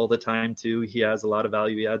Vince all the time too. He has a lot of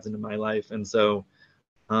value he adds into my life. And so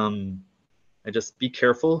I just be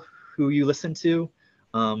careful who you listen to,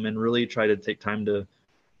 and really try to take time to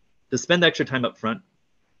spend extra time up front,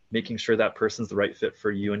 making sure that person's the right fit for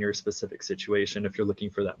you and your specific situation if you're looking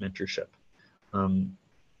for that mentorship. And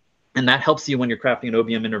that helps you when you're crafting an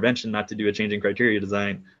OBM intervention, not to do a changing criteria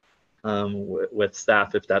design with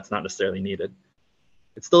staff if that's not necessarily needed.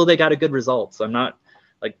 It's still, they got a good result. So I'm not,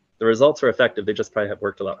 like, the results are effective. They just probably have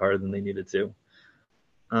worked a lot harder than they needed to.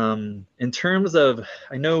 In terms of,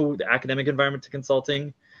 I know the academic environment to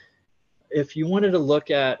consulting, if you wanted to look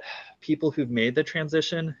at people who've made the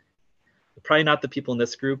transition, probably not the people in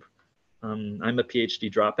this group. I'm a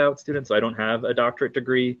PhD dropout student, so I don't have a doctorate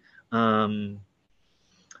degree.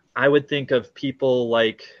 I would think of people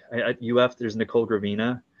like at UF, there's Nicole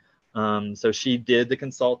Gravina. So she did the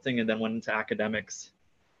consulting and then went into academics.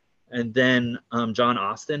 And then John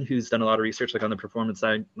Austin, who's done a lot of research like on the performance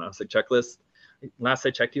side, like checklist. Last I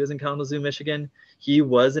checked, he was in Kalamazoo, Michigan. He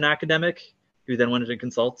was an academic who then went into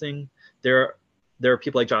consulting. There are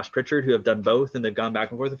people like Josh Pritchard who have done both, and they've gone back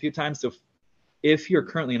and forth a few times. So if you're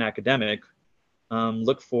currently an academic,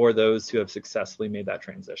 look for those who have successfully made that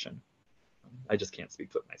transition. I just can't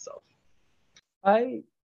speak for it myself. I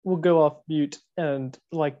will go off mute and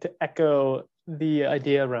like to echo the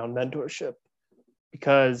idea around mentorship,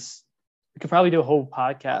 because we could probably do a whole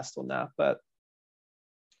podcast on that. But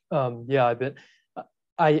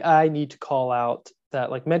I need to call out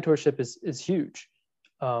that like mentorship is huge.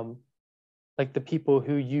 Like the people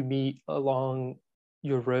who you meet along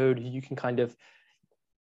your road, who you can kind of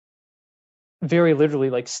very literally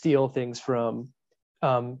like steal things from,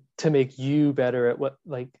 to make you better at what,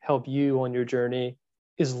 like help you on your journey,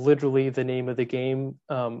 is literally the name of the game.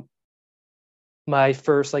 My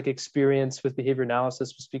first like experience with behavior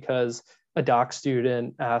analysis was because a doc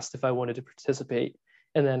student asked if I wanted to participate.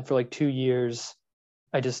 And then for like 2 years,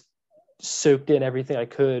 I just soaked in everything I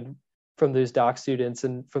could from those doc students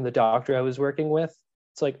and from the doctor I was working with.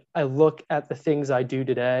 It's like, I look at the things I do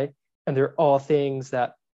today, and they're all things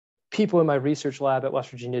that people in my research lab at West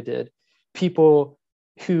Virginia did. People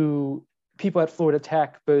at Florida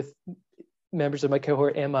Tech, both members of my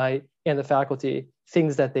cohort and the faculty,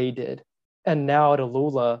 things that they did. And now at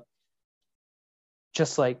ALULA,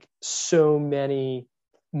 just like so many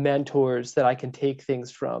mentors that I can take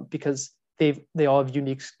things from, because they all have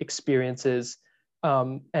unique experiences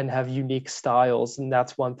and have unique styles. And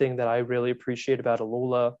that's one thing that I really appreciate about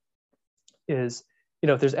ALULA is,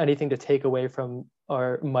 if there's anything to take away from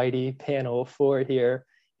our mighty panel for here,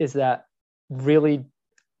 is that really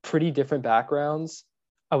pretty different backgrounds.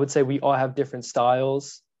 I would say we all have different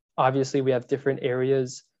styles. Obviously, we have different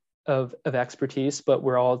areas of expertise, but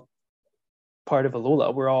we're all part of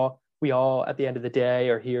ALULA. We all at the end of the day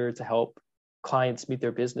are here to help clients meet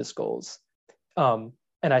their business goals. And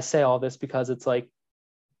I say all this because it's like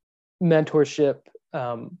mentorship,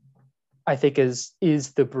 I think is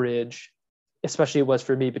the bridge, especially it was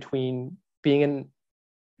for me, between being in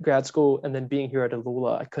grad school and then being here at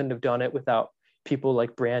ALULA. I couldn't have done it without people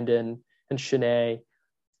like Brandon and Shanae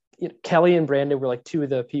Kelly and Brandon were like two of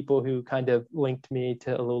the people who kind of linked me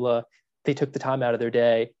to Alula. They took the time out of their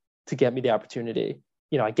day to get me the opportunity.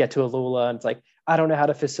 I get to Alula and it's like, I don't know how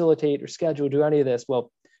to facilitate or schedule, do any of this.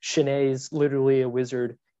 Well, Shanae is literally a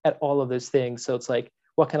wizard at all of those things. So it's like,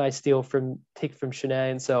 what can I take from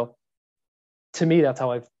Shanae? And so to me,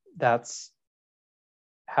 that's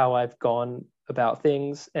how I've gone about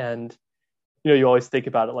things. And, you always think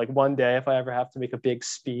about it like, one day, if I ever have to make a big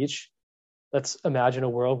speech, let's imagine a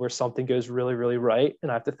world where something goes really, really right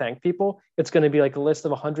and I have to thank people. It's going to be like a list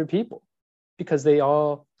of 100 people because they're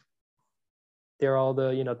all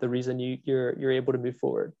the reason you're able to move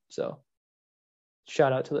forward. So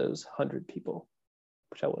shout out to those 100 people,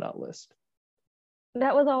 which I will not list.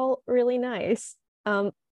 That was all really nice.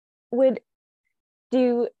 I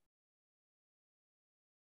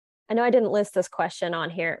know I didn't list this question on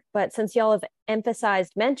here, but since y'all have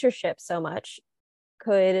emphasized mentorship so much,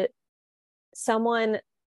 could someone,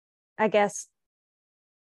 I guess,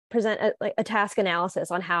 present a task analysis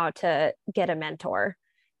on how to get a mentor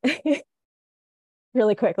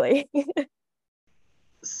really quickly?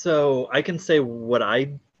 So I can say what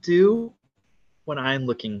I do when I'm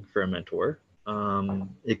looking for a mentor.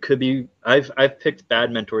 It could be I've picked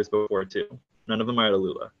bad mentors before too. None of them are at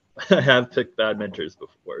Alula. I have picked bad mentors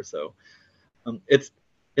before, so it's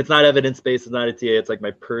not evidence-based. It's not a TA. It's like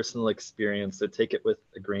my personal experience. So take it with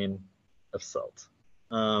a grain of salt.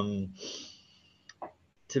 To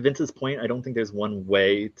Vince's point, I don't think there's one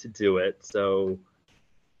way to do it. So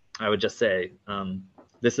I would just say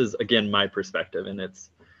this is again my perspective, and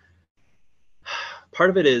it's part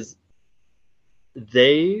of it is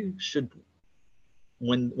they should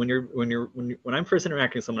when I'm first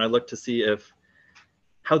interacting with someone, I look to see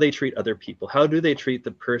how they treat other people. How do they treat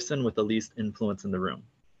the person with the least influence in the room?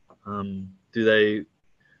 Do they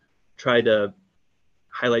try to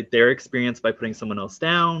highlight their experience by putting someone else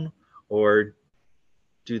down, or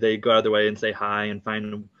do they go out of their way and say hi and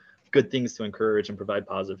find good things to encourage and provide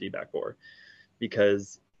positive feedback for?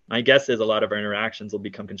 Because my guess is a lot of our interactions will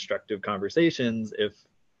become constructive conversations if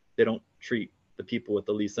they don't treat the people with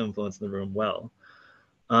the least influence in the room well.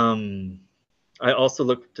 I also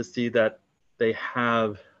look to see that they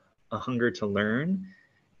have a hunger to learn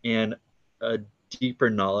and a deeper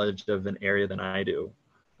knowledge of an area than I do.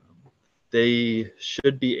 They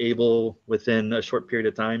should be able, within a short period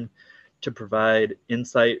of time, to provide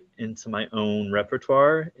insight into my own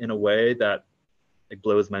repertoire in a way that like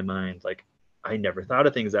blows my mind. Like, I never thought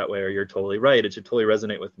of things that way, or you're totally right. It should totally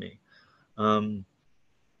resonate with me.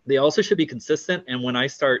 They also should be consistent. And when I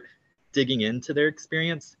start digging into their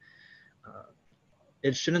experience,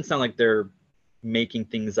 it shouldn't sound like they're making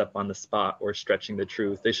things up on the spot or stretching the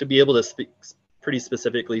truth. They should be able to speak pretty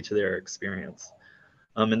specifically to their experience.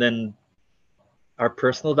 And then our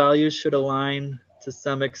personal values should align to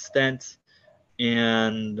some extent.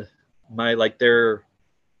 And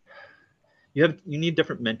you need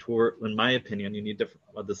different mentor, in my opinion, you need different,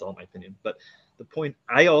 well, this is all my opinion, but the point,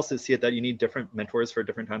 I also see it that you need different mentors for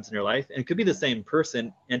different times in your life. And it could be the same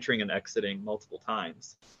person entering and exiting multiple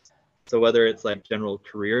times. So whether it's like general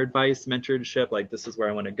career advice, mentorship, like this is where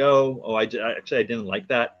I want to go. Oh, I didn't like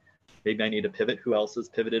that. Maybe I need to pivot. Who else has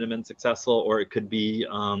pivoted and been successful? Or it could be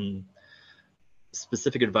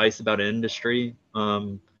specific advice about an industry.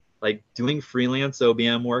 Like doing freelance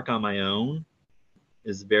OBM work on my own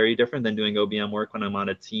is very different than doing OBM work when I'm on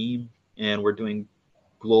a team and we're doing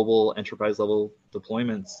global enterprise level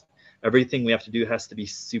deployments. Everything we have to do has to be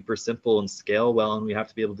super simple and scale well, and we have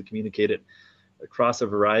to be able to communicate it across a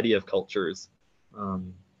variety of cultures.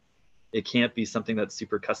 It can't be something that's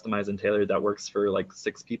super customized and tailored that works for like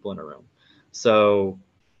 6 people in a room. So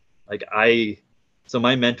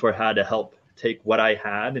my mentor had to help take what I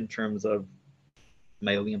had in terms of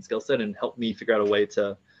my OBM skill set and help me figure out a way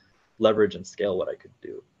to leverage and scale what I could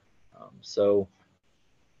do. So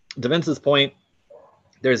to Vince's point,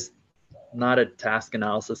 there's not a task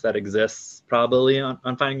analysis that exists probably on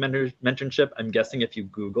finding mentorship. I'm guessing if you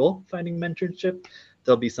Google finding mentorship,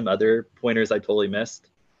 there'll be some other pointers I totally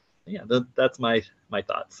missed. Yeah, that's my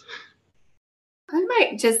thoughts. I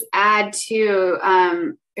might just add to,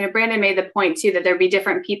 Brandon made the point too, that there'd be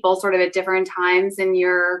different people sort of at different times in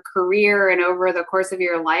your career and over the course of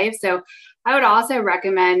your life. So I would also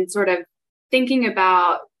recommend sort of thinking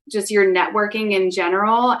about just your networking in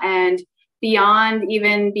general and beyond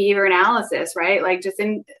even behavior analysis, right? Like just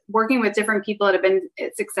in working with different people that have been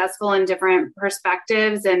successful in different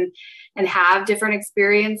perspectives and have different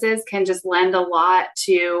experiences can just lend a lot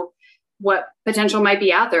to what potential might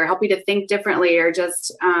be out there, help you to think differently, or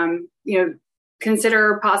just,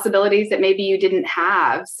 consider possibilities that maybe you didn't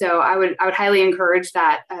have. So I would highly encourage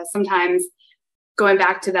that. Sometimes going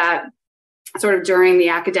back to that sort of during the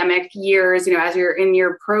academic years, as you're in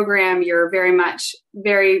your program, you're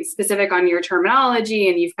very specific on your terminology,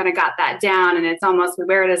 and you've kind of got that down, and it's almost, we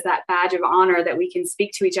wear it as that badge of honor that we can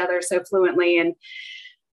speak to each other so fluently, and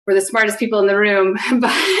we're the smartest people in the room.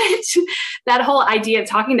 But that whole idea of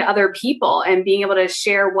talking to other people and being able to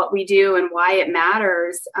share what we do and why it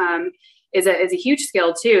matters is a huge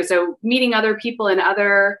skill too. So meeting other people in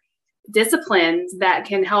other disciplines that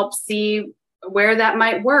can help see where that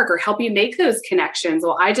might work or help you make those connections.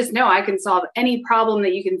 Well, I just know I can solve any problem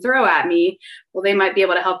that you can throw at me. Well, they might be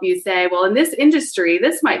able to help you say, well, in this industry,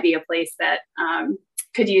 this might be a place that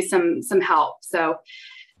could use some help. So,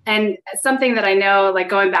 and something that I know, like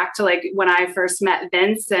going back to like when I first met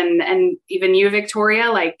Vince and even you,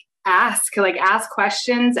 Victoria, like ask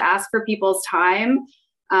questions, ask for people's time.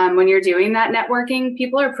 When you're doing that networking,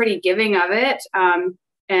 people are pretty giving of it.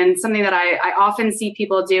 And something that I often see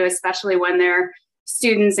people do, especially when they're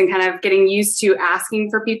students and kind of getting used to asking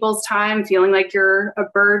for people's time, feeling like you're a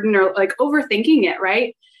burden or like overthinking it,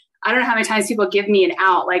 right? I don't know how many times people give me an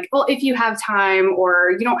out, like, well, if you have time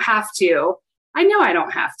or you don't have to. I know I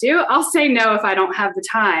don't have to. I'll say no if I don't have the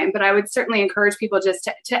time, but I would certainly encourage people just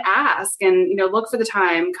to ask and, look for the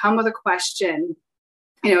time, come with a question.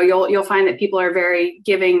 You'll find that people are very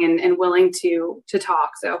giving and willing to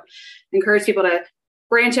talk. So encourage people to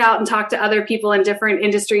branch out and talk to other people in different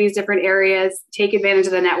industries, different areas, take advantage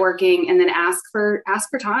of the networking, and then ask for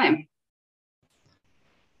time.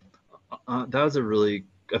 That was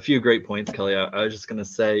a few great points, Kelly. I was just going to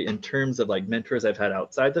say, in terms of like mentors I've had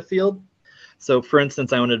outside the field. So for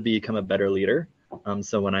instance, I wanted to become a better leader.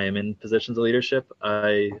 So when I am in positions of leadership,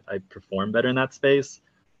 I perform better in that space.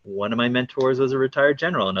 One of my mentors was a retired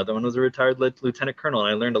general. Another one was a retired lieutenant colonel. And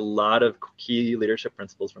I learned a lot of key leadership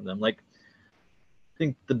principles from them. Like, I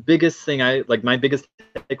think the biggest thing my biggest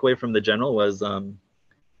takeaway from the general was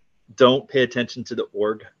don't pay attention to the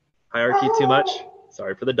org hierarchy too much.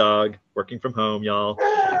 Sorry for the dog, working from home, y'all.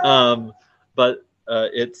 But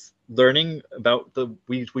it's learning about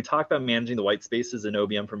we talked about managing the white spaces in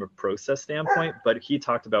OBM from a process standpoint, but he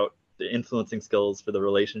talked about the influencing skills for the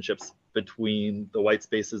relationships between the white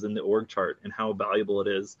spaces and the org chart and how valuable it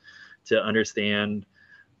is to understand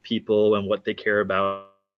people and what they care about.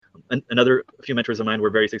 A few mentors of mine were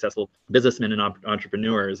very successful businessmen and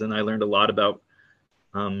entrepreneurs, and I learned a lot about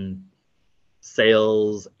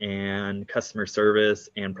sales and customer service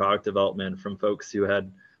and product development from folks who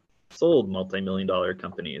had sold multi-million-dollar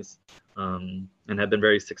companies and had been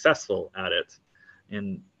very successful at it.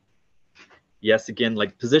 And yes, again,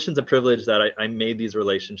 like positions of privilege that I made these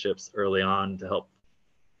relationships early on to help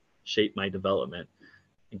shape my development.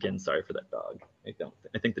 Again, sorry for that dog.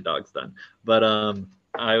 I think the dog's done. But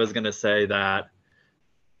I was going to say that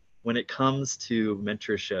when it comes to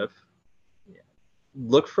mentorship,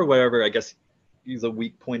 look for whatever, I guess, is a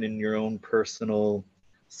weak point in your own personal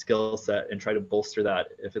skill set and try to bolster that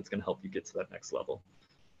if it's going to help you get to that next level.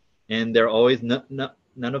 And they're always, none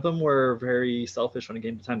of them were very selfish when it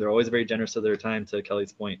came to time. They're always very generous of their time, to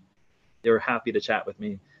Kelly's point. They were happy to chat with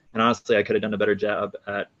me. And honestly, I could have done a better job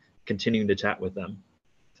at continuing to chat with them.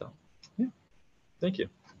 So, yeah, thank you.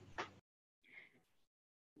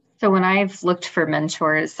 So when I've looked for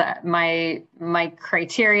mentors, my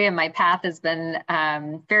criteria, my path has been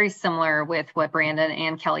very similar with what Brandon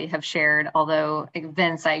and Kelly have shared. Although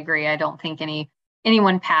Vince, I agree. I don't think any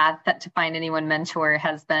one path that to find any one mentor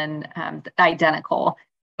has been identical.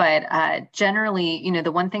 But generally,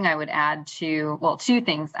 the one thing I would add two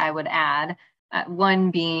things I would add.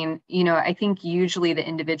 One being, I think usually the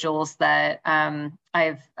individuals that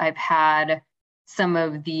I've had some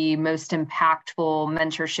of the most impactful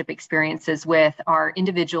mentorship experiences with are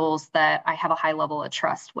individuals that I have a high level of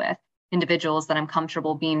trust with, individuals that I'm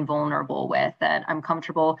comfortable being vulnerable with, that I'm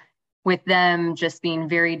comfortable with them just being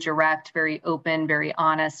very direct, very open, very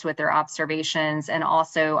honest with their observations. And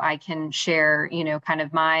also I can share, kind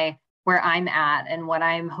of where I'm at and what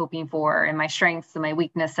I'm hoping for and my strengths and my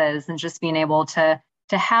weaknesses, and just being able to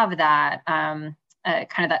have that kind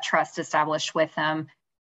of that trust established with them.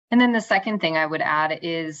 And then the second thing I would add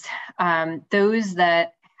is those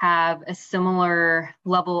that have a similar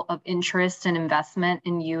level of interest and investment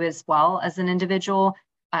in you as well as an individual,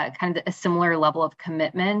 kind of a similar level of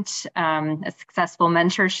commitment. A successful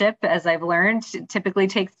mentorship, as I've learned, typically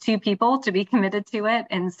takes two people to be committed to it.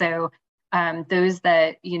 And so those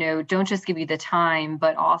that, don't just give you the time,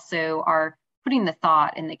 but also are putting the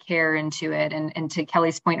thought and the care into it. And to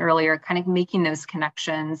Kelly's point earlier, kind of making those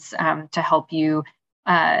connections to help you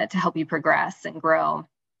progress and grow.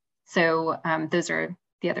 So those are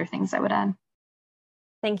the other things I would add.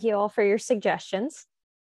 Thank you all for your suggestions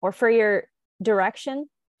or for your direction,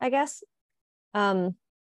 I guess. The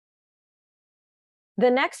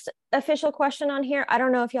next official question on here, I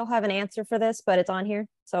don't know if y'all have an answer for this, but it's on here,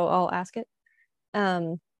 so I'll ask it.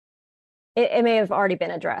 It may have already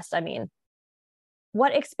been addressed. I mean,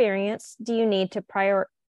 what experience do you need to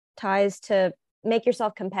prioritize to make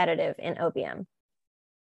yourself competitive in OBM?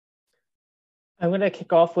 I'm going to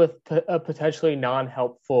kick off with a potentially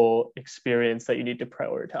non-helpful experience that you need to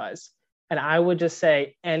prioritize. And I would just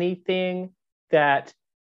say anything that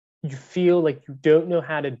you feel like you don't know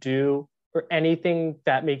how to do, or anything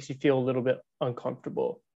that makes you feel a little bit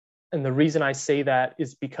uncomfortable. And the reason I say that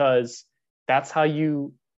is because that's how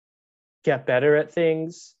you get better at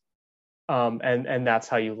things. And that's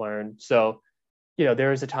how you learn. So,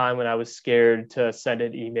 there was a time when I was scared to send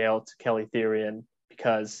an email to Kelly Therian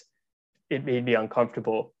because it made me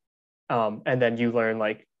uncomfortable. And then you learn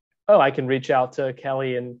like, oh, I can reach out to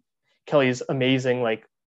Kelly, and Kelly's amazing, like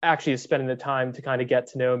actually is spending the time to kind of get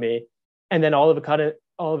to know me. And then all of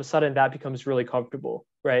a sudden that becomes really comfortable,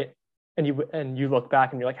 right? And you look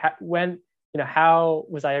back and you're like, how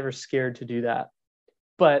was I ever scared to do that?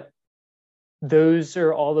 But those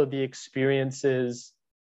are all of the experiences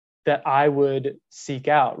that I would seek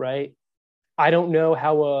out, right? I don't know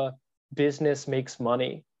how a business makes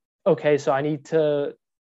money. Okay, so I need to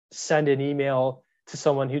send an email to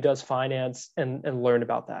someone who does finance and learn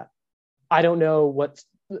about that. I don't know what's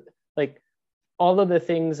like all of the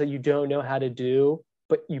things that you don't know how to do,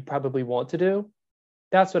 but you probably want to do.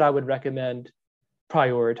 That's what I would recommend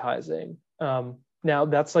prioritizing. Now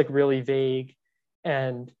that's like really vague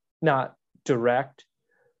and not direct,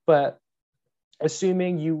 but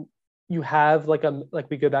assuming you have like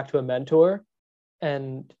we go back to a mentor,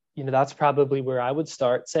 and that's probably where I would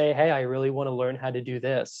start. Say, hey, I really want to learn how to do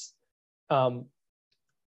this.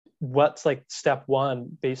 What's like step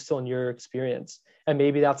one based on your experience? And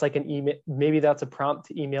maybe that's like an email, maybe that's a prompt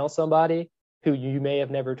to email somebody who you may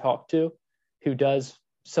have never talked to, who does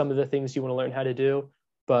some of the things you want to learn how to do.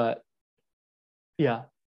 But yeah,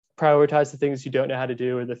 prioritize the things you don't know how to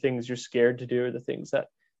do, or the things you're scared to do, or the things that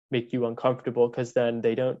make you uncomfortable, because then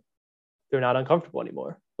they're not uncomfortable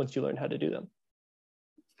anymore once you learn how to do them.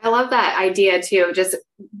 I love that idea too. Just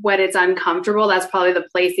when it's uncomfortable, that's probably the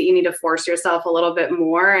place that you need to force yourself a little bit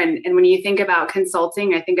more. And when you think about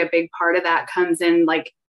consulting, I think a big part of that comes in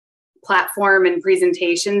like platform and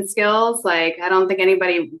presentation skills. Like, I don't think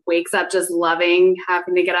anybody wakes up just loving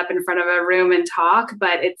having to get up in front of a room and talk,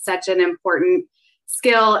 but it's such an important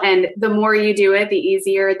skill. And the more you do it, the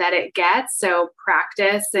easier that it gets. So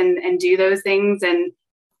practice and do those things and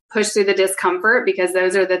push through the discomfort, because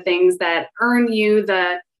those are the things that earn you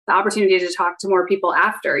the opportunity to talk to more people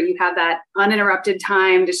after. You have that uninterrupted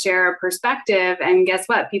time to share a perspective. And guess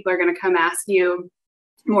what? People are going to come ask you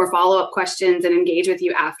more follow-up questions and engage with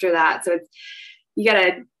you after that. So you got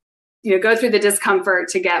to go through the discomfort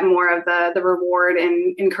to get more of the reward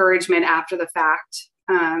and encouragement after the fact.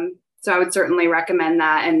 So I would certainly recommend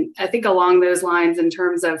that. And I think along those lines, in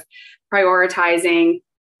terms of prioritize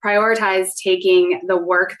taking the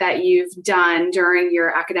work that you've done during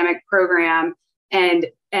your academic program and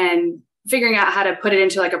figuring out how to put it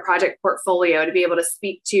into like a project portfolio to be able to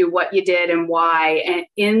speak to what you did and why, and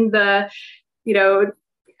in the,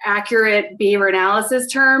 accurate behavior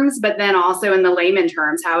analysis terms, but then also in the layman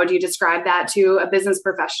terms. How would you describe that to a business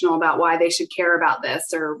professional about why they should care about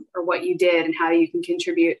this, or what you did and how you can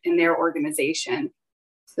contribute in their organization?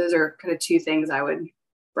 So those are kind of two things I would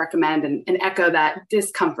recommend, and echo that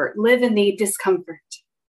discomfort. Live in the discomfort.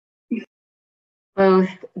 Both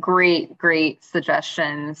great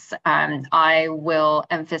suggestions. I will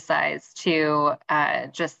emphasize too,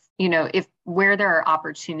 just, if where there are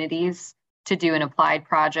opportunities to do an applied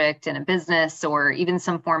project in a business or even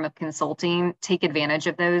some form of consulting, take advantage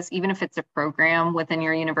of those, even if it's a program within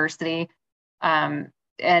your university. And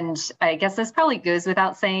I guess this probably goes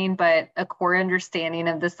without saying, but a core understanding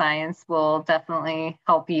of the science will definitely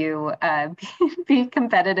help you be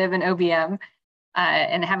competitive in OBM,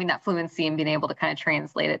 and having that fluency and being able to kind of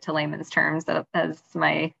translate it to layman's terms, as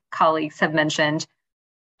my colleagues have mentioned.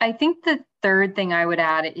 I think the third thing I would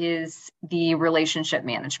add is the relationship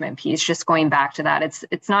management piece. Just going back to that,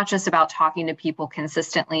 it's not just about talking to people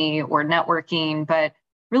consistently or networking, but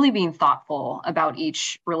really being thoughtful about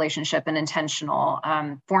each relationship and intentional,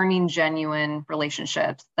 forming genuine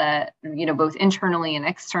relationships that, both internally and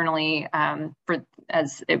externally,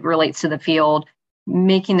 as it relates to the field,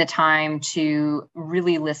 making the time to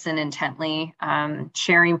really listen intently,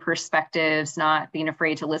 sharing perspectives, not being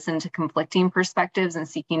afraid to listen to conflicting perspectives and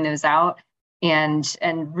seeking those out, and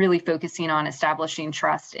really focusing on establishing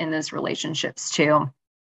trust in those relationships too.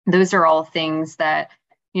 Those are all things that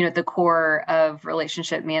at the core of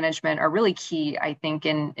relationship management are really key, I think,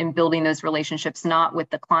 in building those relationships, not with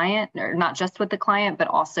the client or not just with the client, but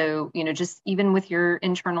also, just even with your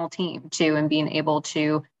internal team too, and being able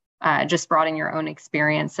to just broaden your own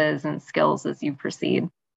experiences and skills as you proceed.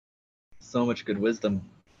 So much good wisdom.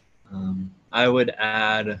 I would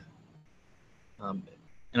add, and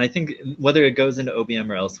I think whether it goes into OBM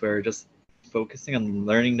or elsewhere, just focusing on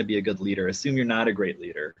learning to be a good leader. Assume you're not a great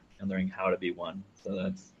leader and learning how to be one. So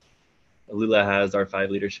that's, Alula has our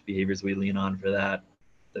 5 leadership behaviors we lean on for that: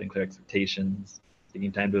 setting clear expectations,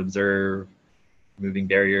 taking time to observe, removing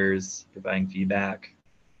barriers, providing feedback,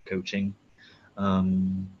 coaching.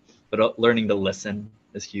 But learning to listen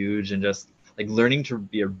is huge, and just like learning to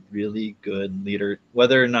be a really good leader,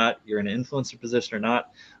 whether or not you're in an influencer position or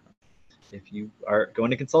not. If you are going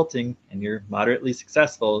to consulting and you're moderately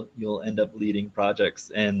successful, you'll end up leading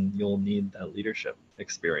projects, and you'll need that leadership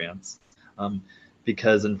experience.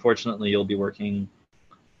 Because unfortunately, you'll be working,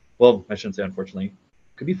 well, I shouldn't say unfortunately,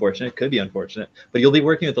 could be fortunate, could be unfortunate, but you'll be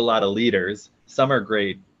working with a lot of leaders. Some are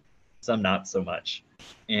great, some not so much.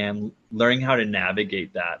 And learning how to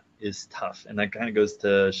navigate that is tough. And that kind of goes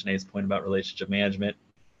to Shanae's point about relationship management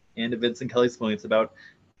and to Vincent Kelly's points about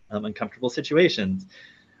uncomfortable situations.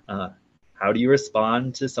 How do you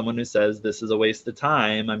respond to someone who says, this is a waste of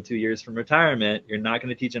time, I'm 2 years from retirement? You're not going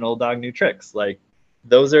to teach an old dog new tricks. Like,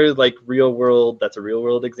 those are like real world, that's a real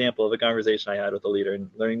world example of a conversation I had with a leader, and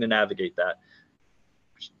learning to navigate that.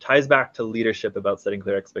 Which ties back to leadership about setting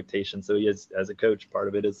clear expectations. So as a coach, part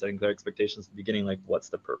of it is setting clear expectations at the beginning, like what's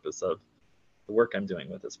the purpose of the work I'm doing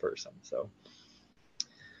with this person? So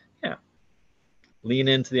yeah, lean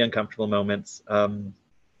into the uncomfortable moments.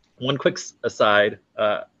 One quick aside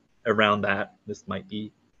around that, this might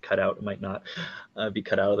be cut out, it might not be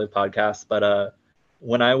cut out of the podcast, but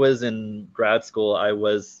when I was in grad school, I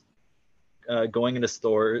was going into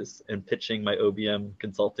stores and pitching my OBM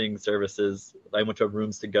consulting services. I went to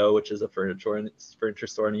Rooms to Go, which is a furniture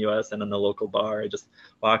store in the US, and in the local bar, I just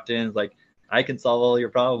walked in, like, I can solve all your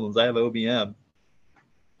problems, I have OBM.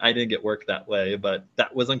 I didn't get work that way, but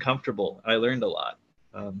that was uncomfortable. I learned a lot.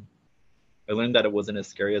 I learned that it wasn't as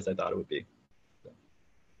scary as I thought it would be. So,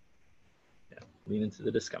 yeah, lean into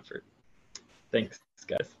the discomfort. Thanks,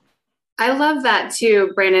 guys. I love that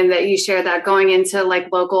too, Brandon, that you shared that going into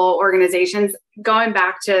like local organizations. Going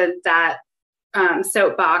back to that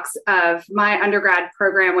soapbox of my undergrad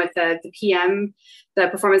program with the PM, the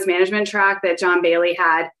performance management track that John Bailey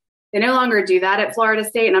had. They no longer do that at Florida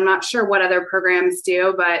State, and I'm not sure what other programs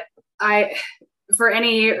do, but for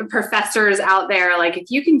any professors out there, like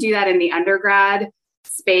if you can do that in the undergrad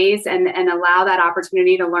space and allow that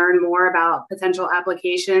opportunity to learn more about potential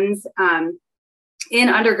applications. In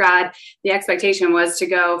undergrad, the expectation was to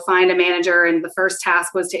go find a manager, and the first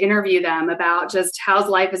task was to interview them about just how's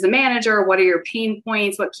life as a manager, what are your pain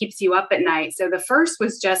points, what keeps you up at night. So the first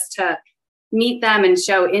was just to meet them and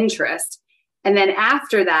show interest. And then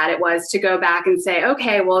after that, it was to go back and say,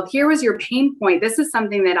 okay, well, here was your pain point. This is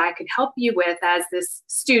something that I could help you with as this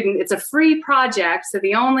student. It's a free project. So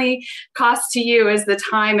the only cost to you is the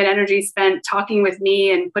time and energy spent talking with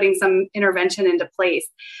me and putting some intervention into place.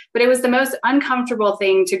 But it was the most uncomfortable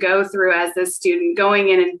thing to go through as this student, going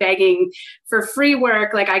in and begging for free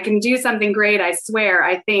work. Like, I can do something great, I swear,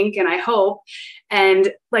 I think, and I hope.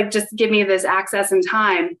 And like, just give me this access and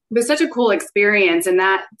time. It was such a cool experience. And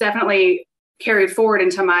that definitely carried forward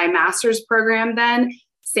into my master's program. Then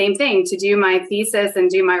same thing, to do my thesis and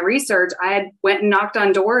do my research, I had went and knocked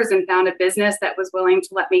on doors and found a business that was willing to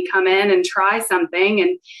let me come in and try something.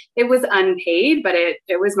 And it was unpaid, but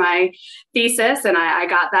it was my thesis, and I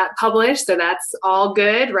got that published. So that's all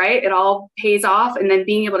good, right? It all pays off. And then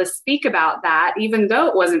being able to speak about that, even though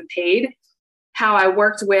it wasn't paid, how I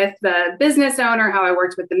worked with the business owner, how I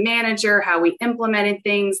worked with the manager, how we implemented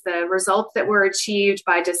things, the results that were achieved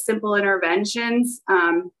by just simple interventions,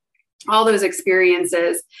 all those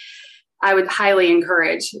experiences, I would highly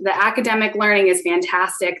encourage. The academic learning is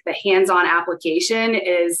fantastic. The hands-on application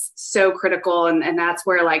is so critical. And that's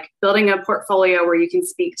where, like, building a portfolio where you can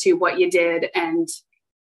speak to what you did and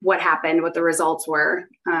what happened, what the results were.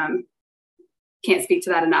 Can't speak to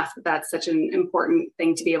that enough. That's such an important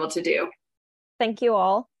thing to be able to do. Thank you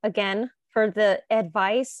all again for the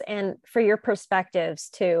advice and for your perspectives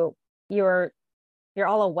too. You're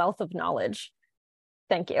all a wealth of knowledge.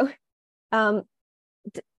 Thank you.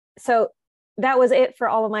 So that was it for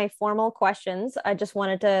all of my formal questions. I just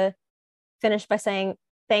wanted to finish by saying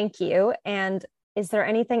thank you. And is there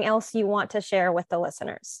anything else you want to share with the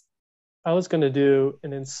listeners? I was going to do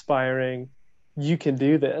an inspiring, you can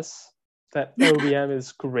do this, that OBM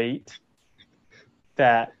is great,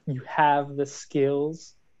 that you have the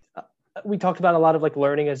skills we talked about a lot of like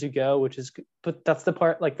learning as you go, which is, but that's a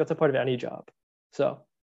part of any job. So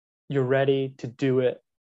you're ready to do it.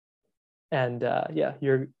 And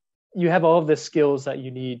you have all of the skills that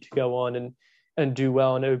you need to go on and do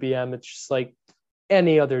well in OBM. It's just like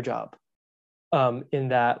any other job, in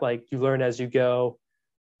that like you learn as you go,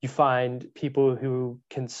 you find people who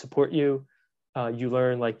can support you, you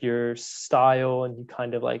learn like your style, and you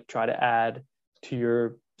kind of like try to add to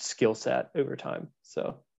your skill set over time.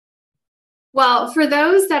 So. Well, for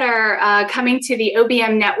those that are coming to the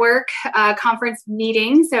OBM Network conference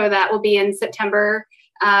meeting, so that will be in September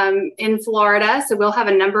in Florida. So we'll have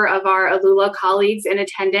a number of our ALULA colleagues in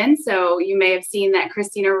attendance. So you may have seen that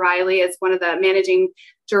Christina Riley is one of the managing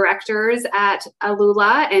directors at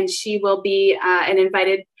ALULA, and she will be an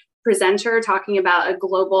invited presenter talking about a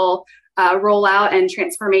global rollout and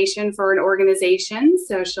transformation for an organization.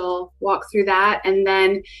 So she'll walk through that. And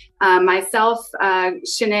then myself,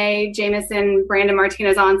 Shanae Jameson, Brandon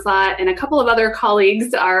Martinez-Onslaught, and a couple of other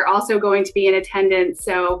colleagues are also going to be in attendance.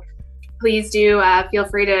 So please do feel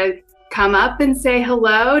free to come up and say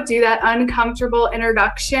hello, do that uncomfortable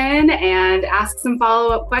introduction, and ask some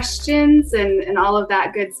follow-up questions and all of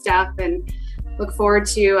that good stuff. And look forward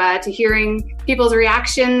to hearing people's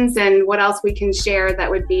reactions and what else we can share that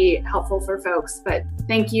would be helpful for folks. But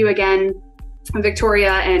thank you again,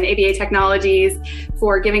 Victoria and ABA Technologies,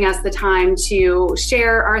 for giving us the time to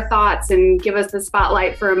share our thoughts and give us the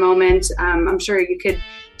spotlight for a moment. I'm sure you could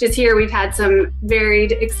just hear we've had some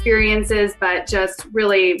varied experiences, but just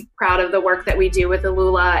really proud of the work that we do with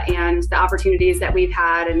ALULA and the opportunities that we've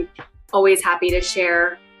had, and always happy to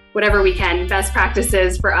share whatever we can, best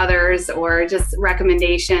practices for others, or just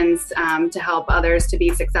recommendations to help others to be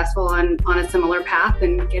successful on a similar path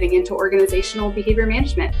and getting into organizational behavior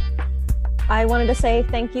management. I wanted to say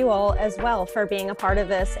thank you all as well for being a part of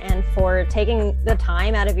this and for taking the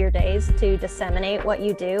time out of your days to disseminate what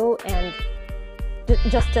you do and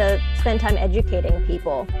just to spend time educating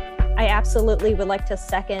people. I absolutely would like to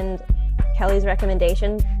second Kelly's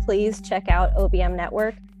recommendation. Please check out OBM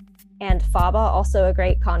Network. And FABA, also a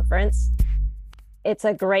great conference. It's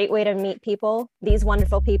a great way to meet people. These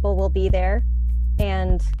wonderful people will be there.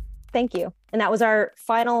 And thank you. And that was our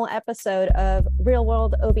final episode of Real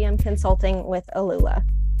World OBM Consulting with ALULA.